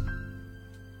Simmons.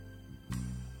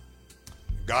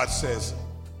 God says,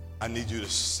 I need you to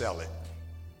sell it.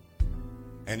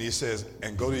 And he says,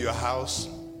 and go to your house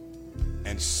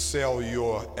and sell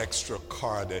your extra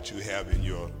car that you have in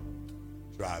your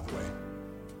driveway.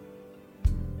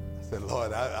 I said,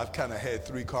 Lord, I've kind of had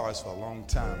 3 cars for a long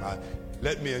time.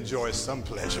 Let me enjoy some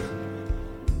pleasure.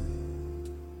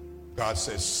 God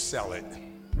says, sell it.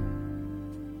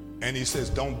 And he says,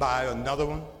 don't buy another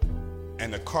one.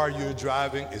 And the car you're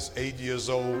driving is 8 years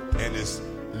old and is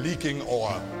leaking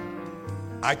oil.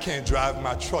 I can't drive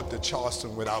my truck to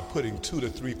Charleston without putting 2 to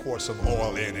 3 quarts of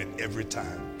oil in it every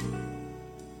time.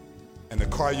 And the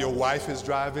car your wife is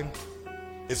driving,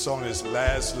 it's on its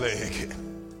last leg.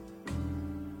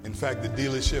 In fact, the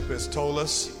dealership has told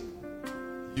us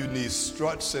you need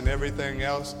struts and everything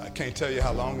else. I can't tell you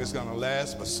how long it's going to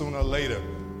last, but sooner or later,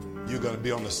 you're going to be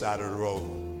on the side of the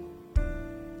road.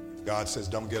 God says,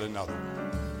 don't get another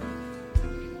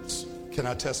one. Can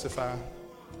I testify?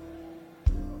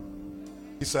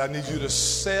 He said, I need you to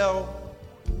sell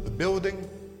the building.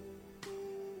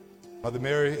 Mother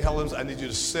Mary Helens, I need you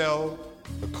to sell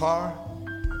the car.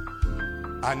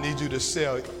 I need you to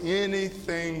sell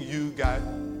anything you got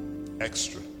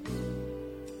extra.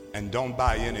 And don't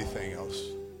buy anything else.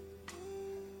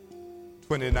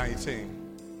 2019.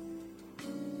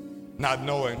 Not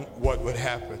knowing what would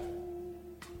happen.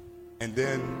 And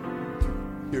then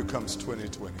here comes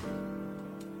 2020.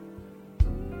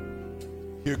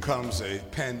 Here comes a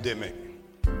pandemic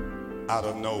out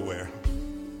of nowhere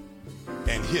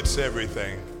and hits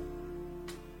everything.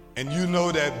 And you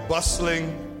know that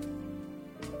bustling,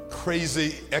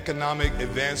 crazy economic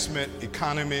advancement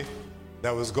economy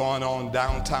that was going on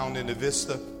downtown in the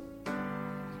Vista,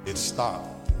 it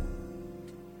stopped.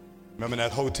 Remember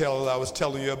that hotel I was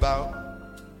telling you about?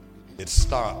 It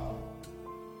stopped.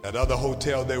 That other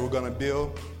hotel they were going to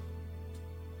build,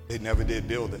 they never did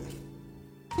build it.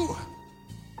 Whew.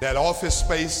 That office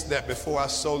space that before I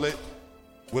sold it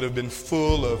would have been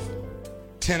full of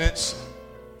tenants,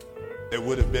 there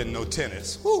would have been no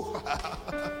tenants. Whew.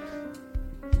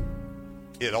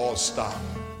 It all stopped.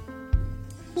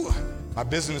 Whew. My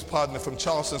business partner from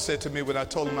Charleston said to me when I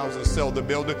told him I was going to sell the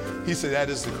building, he said, that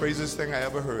is the craziest thing I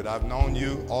ever heard. I've known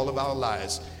you all of our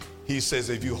lives. He says,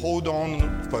 if you hold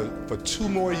on for 2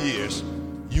 more years,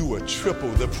 you will triple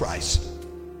the price.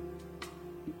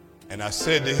 And I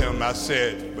said to him, I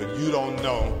said, but you don't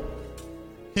know.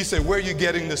 He said, where are you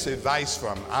getting this advice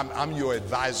from? I'm your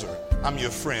advisor. I'm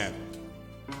your friend.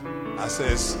 I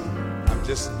says, I'm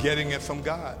just getting it from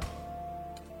God.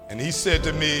 And he said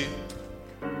to me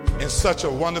in such a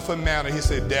wonderful manner, he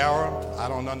said, Darryl, I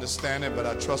don't understand it, but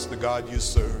I trust the God you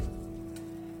serve.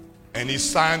 And he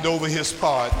signed over his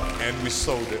part, and we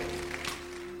sold it.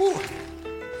 Whew.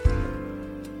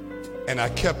 And I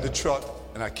kept the truck,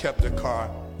 and I kept the car,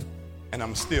 and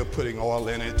I'm still putting oil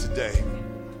in it today.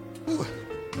 Whew.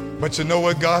 But you know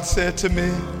what God said to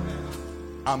me?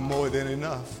 I'm more than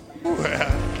enough.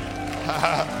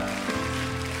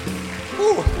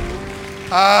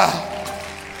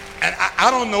 And I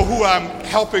don't know who I'm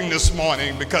helping this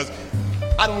morning, because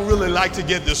I don't really like to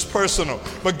get this personal,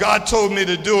 but God told me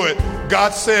to do it.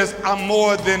 God says, I'm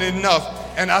more than enough.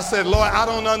 And I said, Lord, I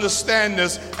don't understand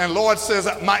this. And Lord says,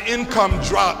 my income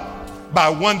dropped by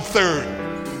 1/3.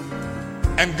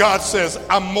 And God says,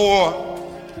 I'm more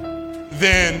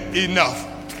than enough.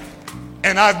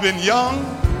 And I've been young,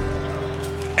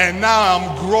 and now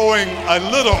I'm growing a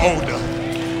little older.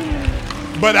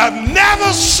 But I've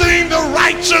never seen the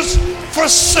righteous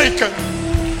forsaken,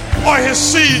 or his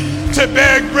seed to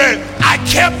beg bread. I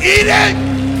kept eating.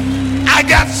 I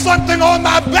got something on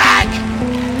my back.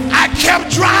 I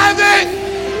kept driving,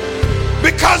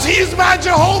 because he's my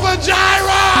Jehovah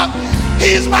Jireh.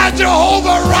 He's my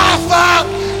Jehovah Rapha.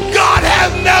 God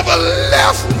has never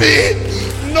left me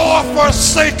nor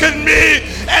forsaken me.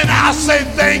 And I say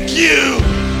thank you.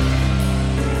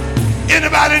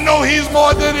 Anybody know he's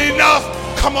more than enough?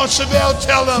 Come on, Chevelle,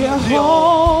 tell them.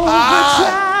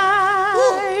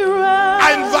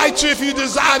 I invite you, if you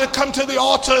desire, to come to the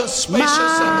altar and spacious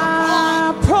and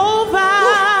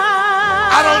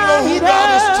I don't know who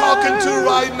God is talking to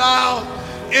right now.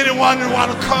 Anyone who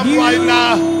want to come right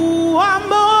now? You are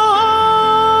more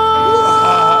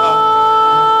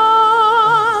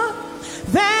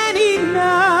than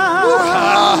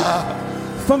enough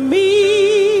for me.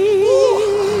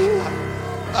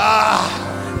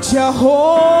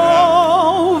 Jehovah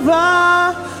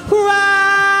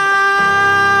Rapha,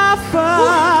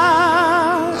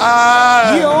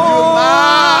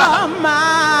 you're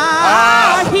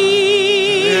my healer,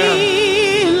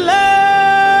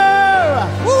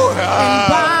 and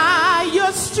by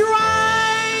your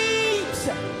stripes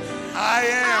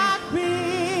I've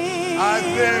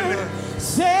been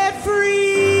set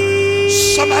free.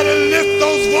 Somebody lift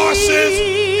those voices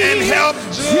and help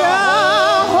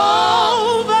Jehovah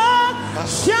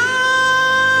Shammah.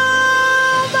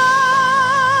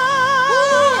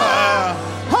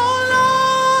 Oh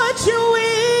Lord, you're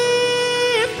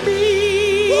with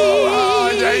me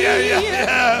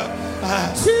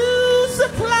to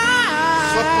supply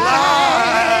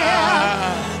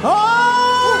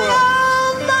all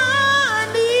of my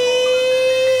needs.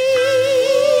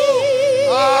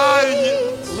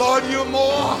 Lord, you're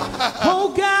more. Oh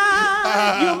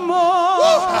God, you're more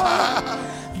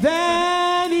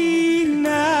than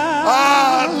enough.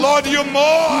 Lord, you're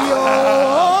more. You're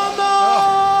more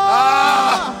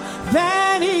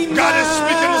than enough. God is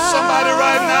speaking to somebody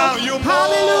right now. You're more.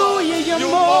 Hallelujah, you're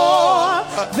more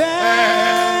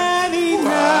than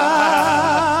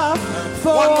enough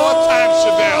for one more time,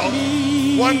 Chevelle.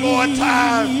 me. One more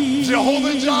time.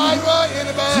 Jehovah Jireh.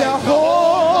 Anybody?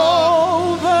 Jehovah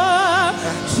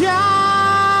Jireh.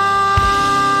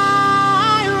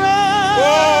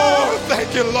 Oh,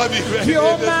 thank you, love you.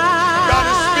 You're God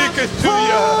is speaking to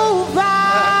you. Provider.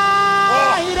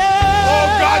 Oh,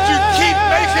 God, you keep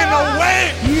making a way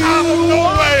out of no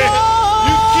way.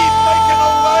 You keep making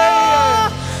a way.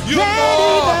 You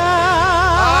more.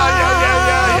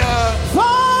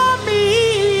 For me.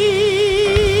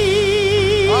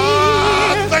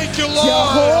 Thank you, Lord.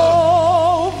 Jehovah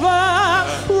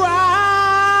Rapha.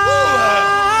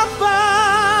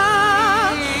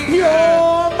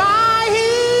 You're my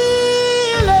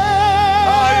healer.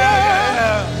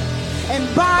 And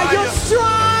by your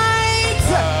stripes,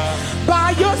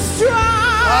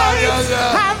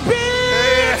 I've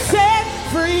been set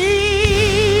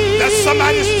free. That's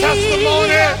somebody's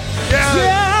testimony.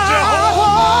 Jehovah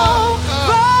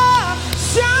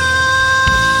Shammah.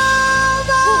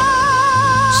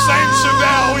 Saint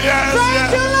Chevelle, yes.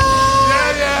 Thank you,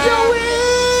 Lord. You're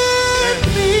with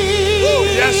me.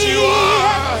 Yes, you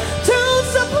are. To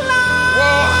supply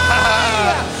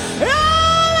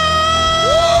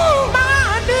all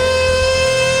my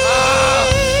needs.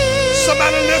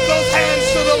 Somebody lift those hands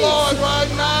to the Lord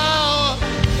right now.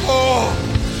 Oh,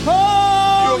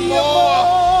 you're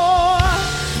more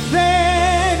than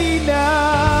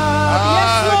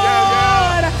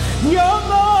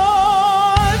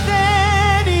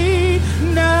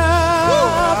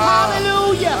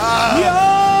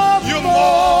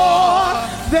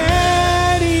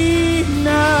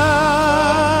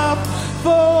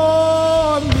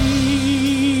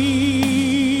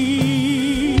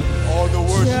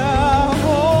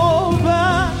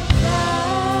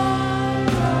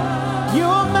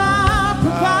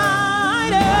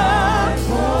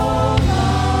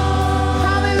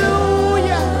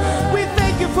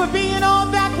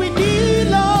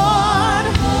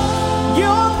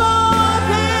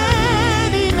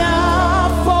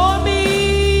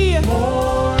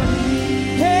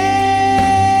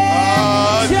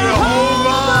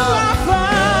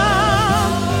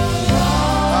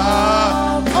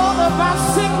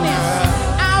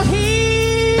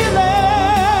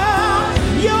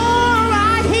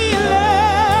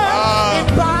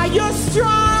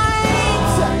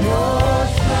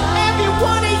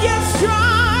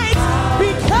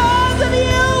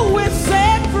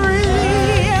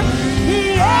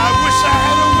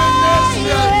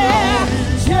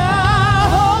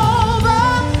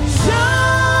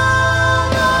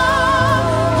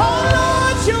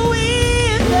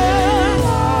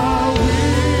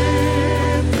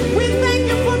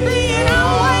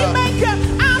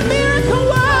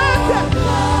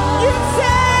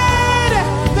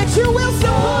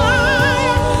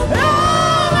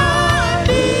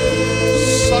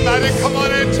Somebody come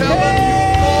on and tell them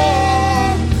you're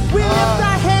more. We lift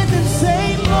our hands and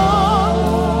say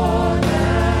more.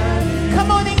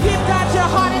 Come on and give God your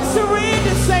heart and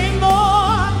surrender. Say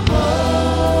more.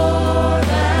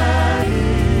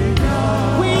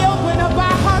 We open up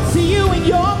our hearts to you and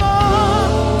you're more.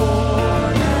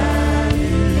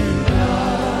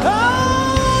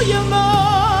 Oh, you're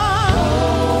more.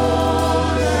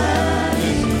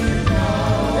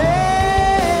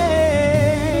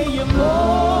 Hey, you're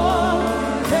more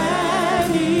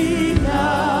than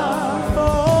enough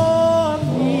for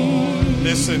me.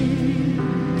 Listen,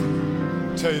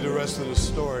 tell you the rest of the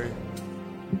story.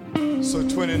 So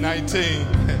 2019,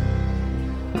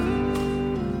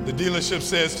 the dealership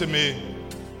says to me,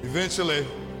 eventually,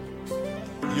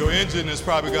 your engine is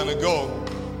probably going to go.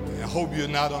 I hope you're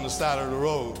not on the side of the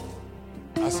road.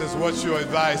 I says, what's your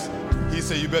advice? He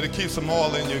said, you better keep some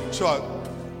oil in your truck.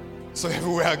 So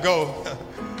everywhere I go,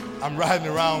 I'm riding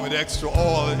around with extra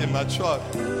oil in my truck.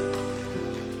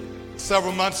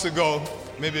 Several months ago,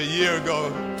 maybe a year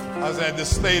ago, I was at the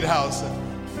State House.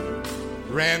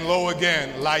 Ran low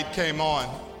again, light came on,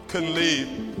 couldn't leave.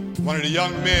 One of the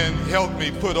young men helped me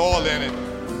put oil in it.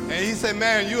 And he said,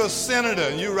 man, you're a senator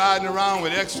and you're riding around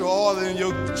with extra oil in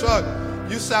your truck.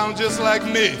 You sound just like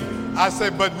me. I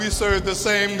said, but we serve the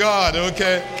same God,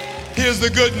 okay? Here's the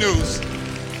good news.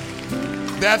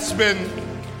 That's been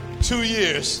 2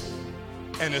 years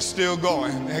and it's still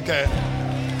going, okay?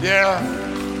 Yeah,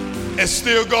 it's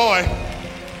still going.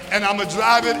 And I'm gonna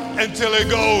drive it until it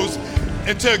goes,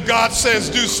 until God says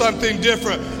do something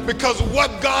different. Because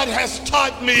what God has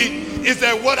taught me is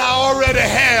that what I already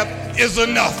have is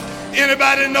enough.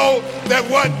 Anybody know that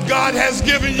what God has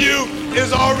given you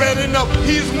is already enough?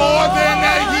 He's more than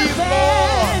that. He's more.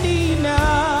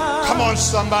 Come on,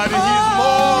 somebody. He's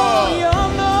more. You're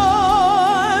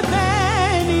more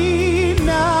than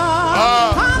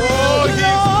enough. Oh, he's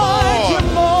more. You're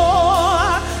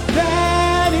more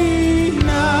than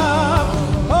enough.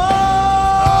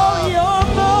 Oh, you're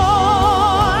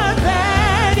more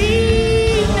than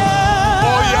enough.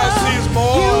 Oh, yes, he's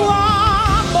more. You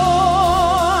are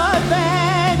more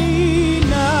than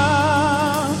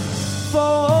enough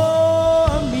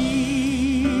for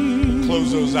me.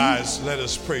 Close those eyes. Let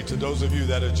us pray. To those of you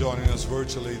that are joining us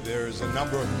virtually, there is a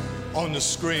number on the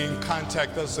screen.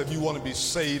 Contact us if you want to be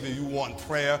saved, if you want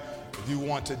prayer, if you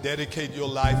want to dedicate your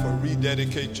life or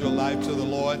rededicate your life to the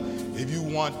Lord, if you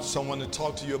want someone to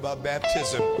talk to you about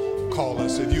baptism, call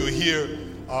us. If you're here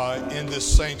in this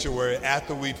sanctuary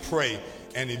after we pray,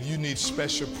 and if you need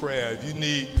special prayer,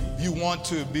 if you want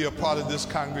to be a part of this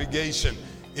congregation,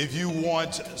 if you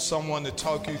want someone to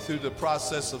talk you through the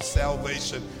process of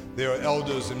salvation, there are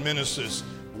elders and ministers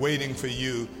waiting for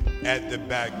you at the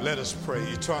back. Let us pray.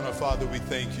 Eternal Father, we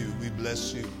thank you. We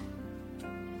bless you.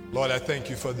 Lord, I thank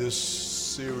you for this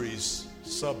series,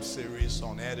 sub-series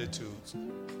on attitudes.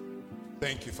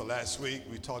 Thank you for last week.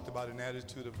 We talked about an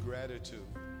attitude of gratitude.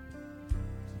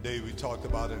 Today we talked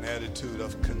about an attitude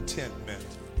of contentment.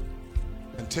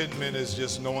 Contentment is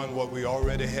just knowing what we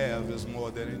already have is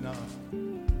more than enough.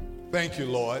 Thank you,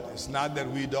 Lord. It's not that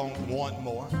we don't want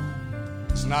more.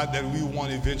 It's not that we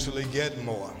won't eventually get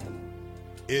more.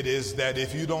 It is that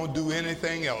if you don't do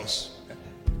anything else,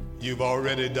 you've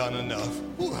already done enough.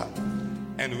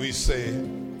 And we say,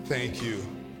 thank you.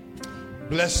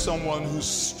 Bless someone who's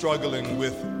struggling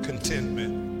with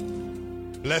contentment.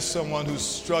 Bless someone who's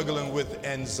struggling with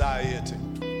anxiety.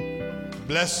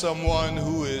 Bless someone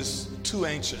who is too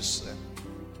anxious.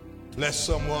 Bless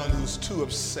someone who's too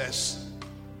obsessed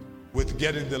with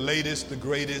getting the latest, the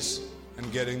greatest, and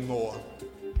getting more.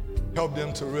 Help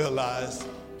them to realize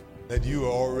that you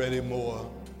are already more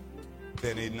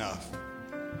than enough.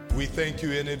 We thank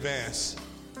you in advance.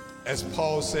 As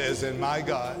Paul says, and my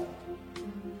God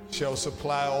shall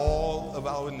supply all of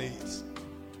our needs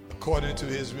according to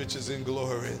his riches in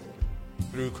glory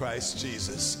through Christ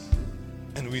Jesus.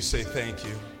 And we say thank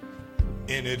you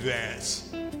in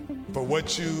advance for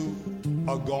what you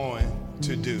are going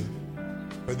to do.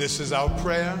 For this is our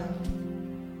prayer.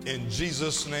 In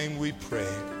Jesus' name we pray.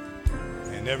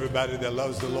 And everybody that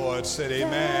loves the Lord said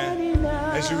amen.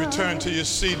 As you return to your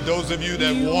seat, those of you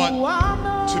that want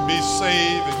to be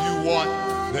saved, if you want,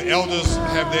 the elders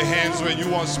have their hands where you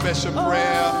want special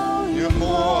prayer, you're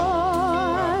more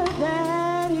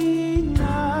than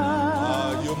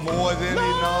enough. You're more than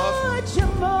enough.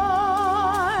 You're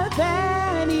more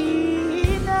than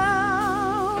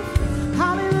enough.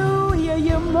 Hallelujah,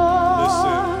 you're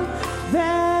more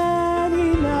than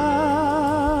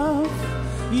enough.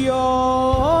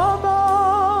 You're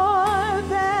more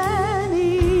than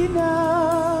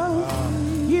enough.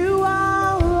 You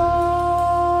are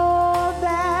all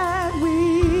that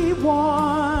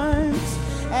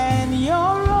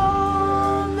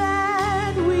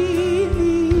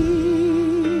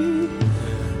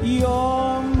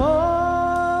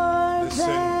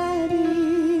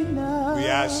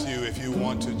ask you if you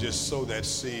want to just sow that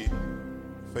seed,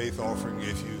 faith offering,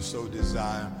 if you so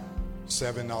desire,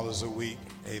 $7 a week.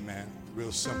 Amen.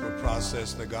 Real simple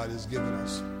process that God has given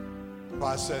us.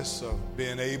 Process of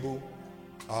being able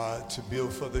to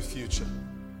build for the future.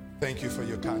 Thank you for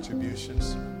your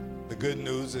contributions. The good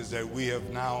news is that we have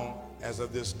now, as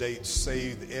of this date,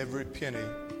 saved every penny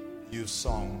you've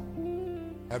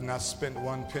sown. Have not spent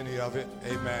one penny of it.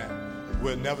 Amen.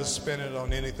 We'll never spend it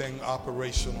on anything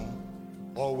operational.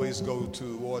 Always go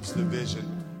towards the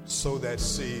vision. Sow that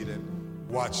seed and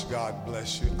watch God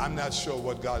bless you. I'm not sure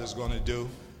what God is going to do.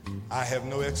 I have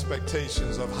no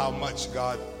expectations of how much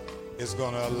God is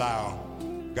going to allow.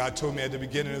 God told me at the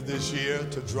beginning of this year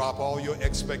to drop all your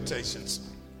expectations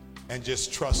and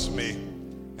just trust me.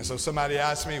 And so somebody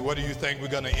asked me, what do you think we're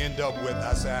going to end up with?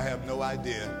 I say, I have no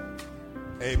idea.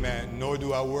 Amen. Nor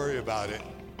do I worry about it.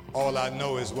 All I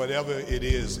know is whatever it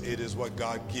is what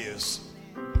God gives.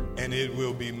 And it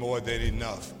will be more than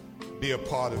enough. Be a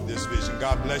part of this vision.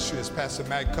 God bless you as Pastor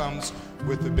Matt comes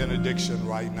with the benediction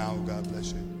right now. God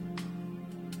bless you.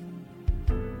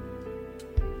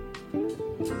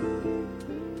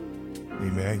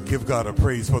 Amen. Give God a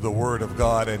praise for the word of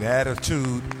God, an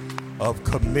attitude of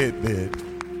commitment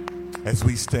as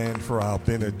we stand for our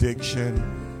benediction.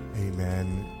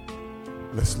 Amen.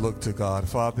 Let's look to God.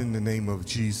 Father, in the name of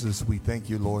Jesus, we thank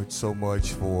you, Lord, so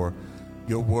much for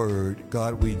your word.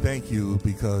 God, we thank you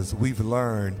because we've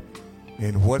learned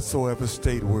in whatsoever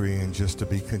state we're in just to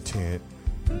be content.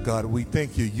 God, we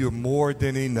thank you. You're more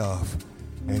than enough,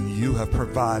 and you have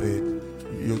provided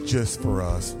you just for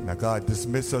us. Now, God,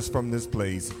 dismiss us from this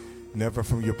place, never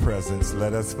from your presence.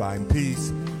 Let us find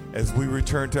peace as we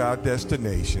return to our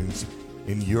destinations.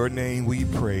 In your name we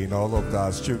pray, and all of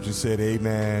God's children said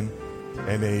amen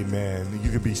and amen. You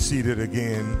can be seated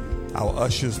again. Our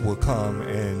ushers will come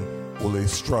and will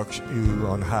instruct you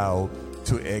on how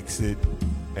to exit,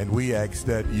 and we ask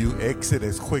that you exit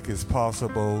as quick as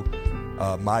possible.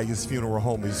 Maya's funeral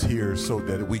home is here so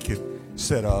that we can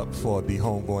set up for the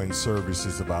homegoing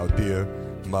services of our dear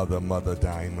Mother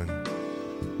Diamond.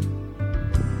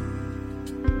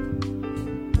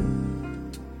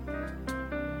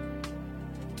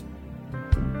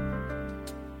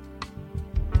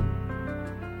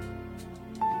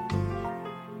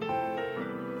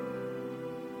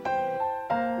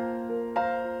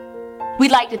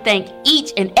 We'd like to thank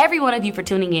each and every one of you for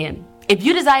tuning in. If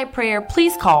you desire prayer,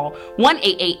 please call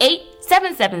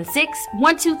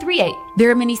 1-888-776-1238. There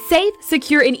are many safe,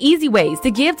 secure, and easy ways to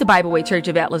give to Bible Way Church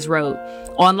of Atlas Road.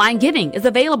 Online giving is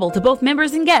available to both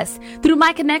members and guests through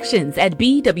My Connections at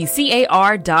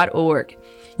bwcar.org.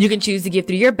 You can choose to give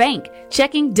through your bank,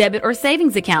 checking, debit, or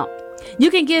savings account. You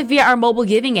can give via our mobile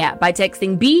giving app by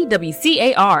texting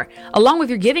BWCAR along with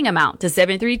your giving amount to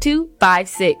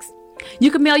 73256.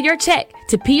 You can mail your check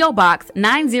to P.O. Box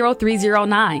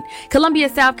 90309, Columbia,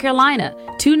 South Carolina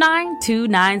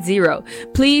 29290.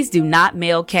 Please do not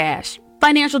mail cash.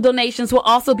 Financial donations will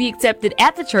also be accepted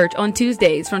at the church on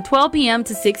Tuesdays from 12 p.m.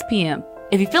 to 6 p.m.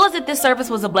 If you feel as if this service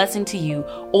was a blessing to you,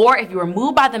 or if you were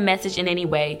moved by the message in any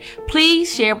way,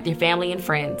 please share with your family and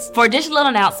friends. For additional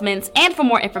announcements and for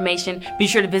more information, be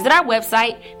sure to visit our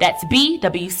website. That's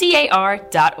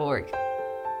bwcar.org.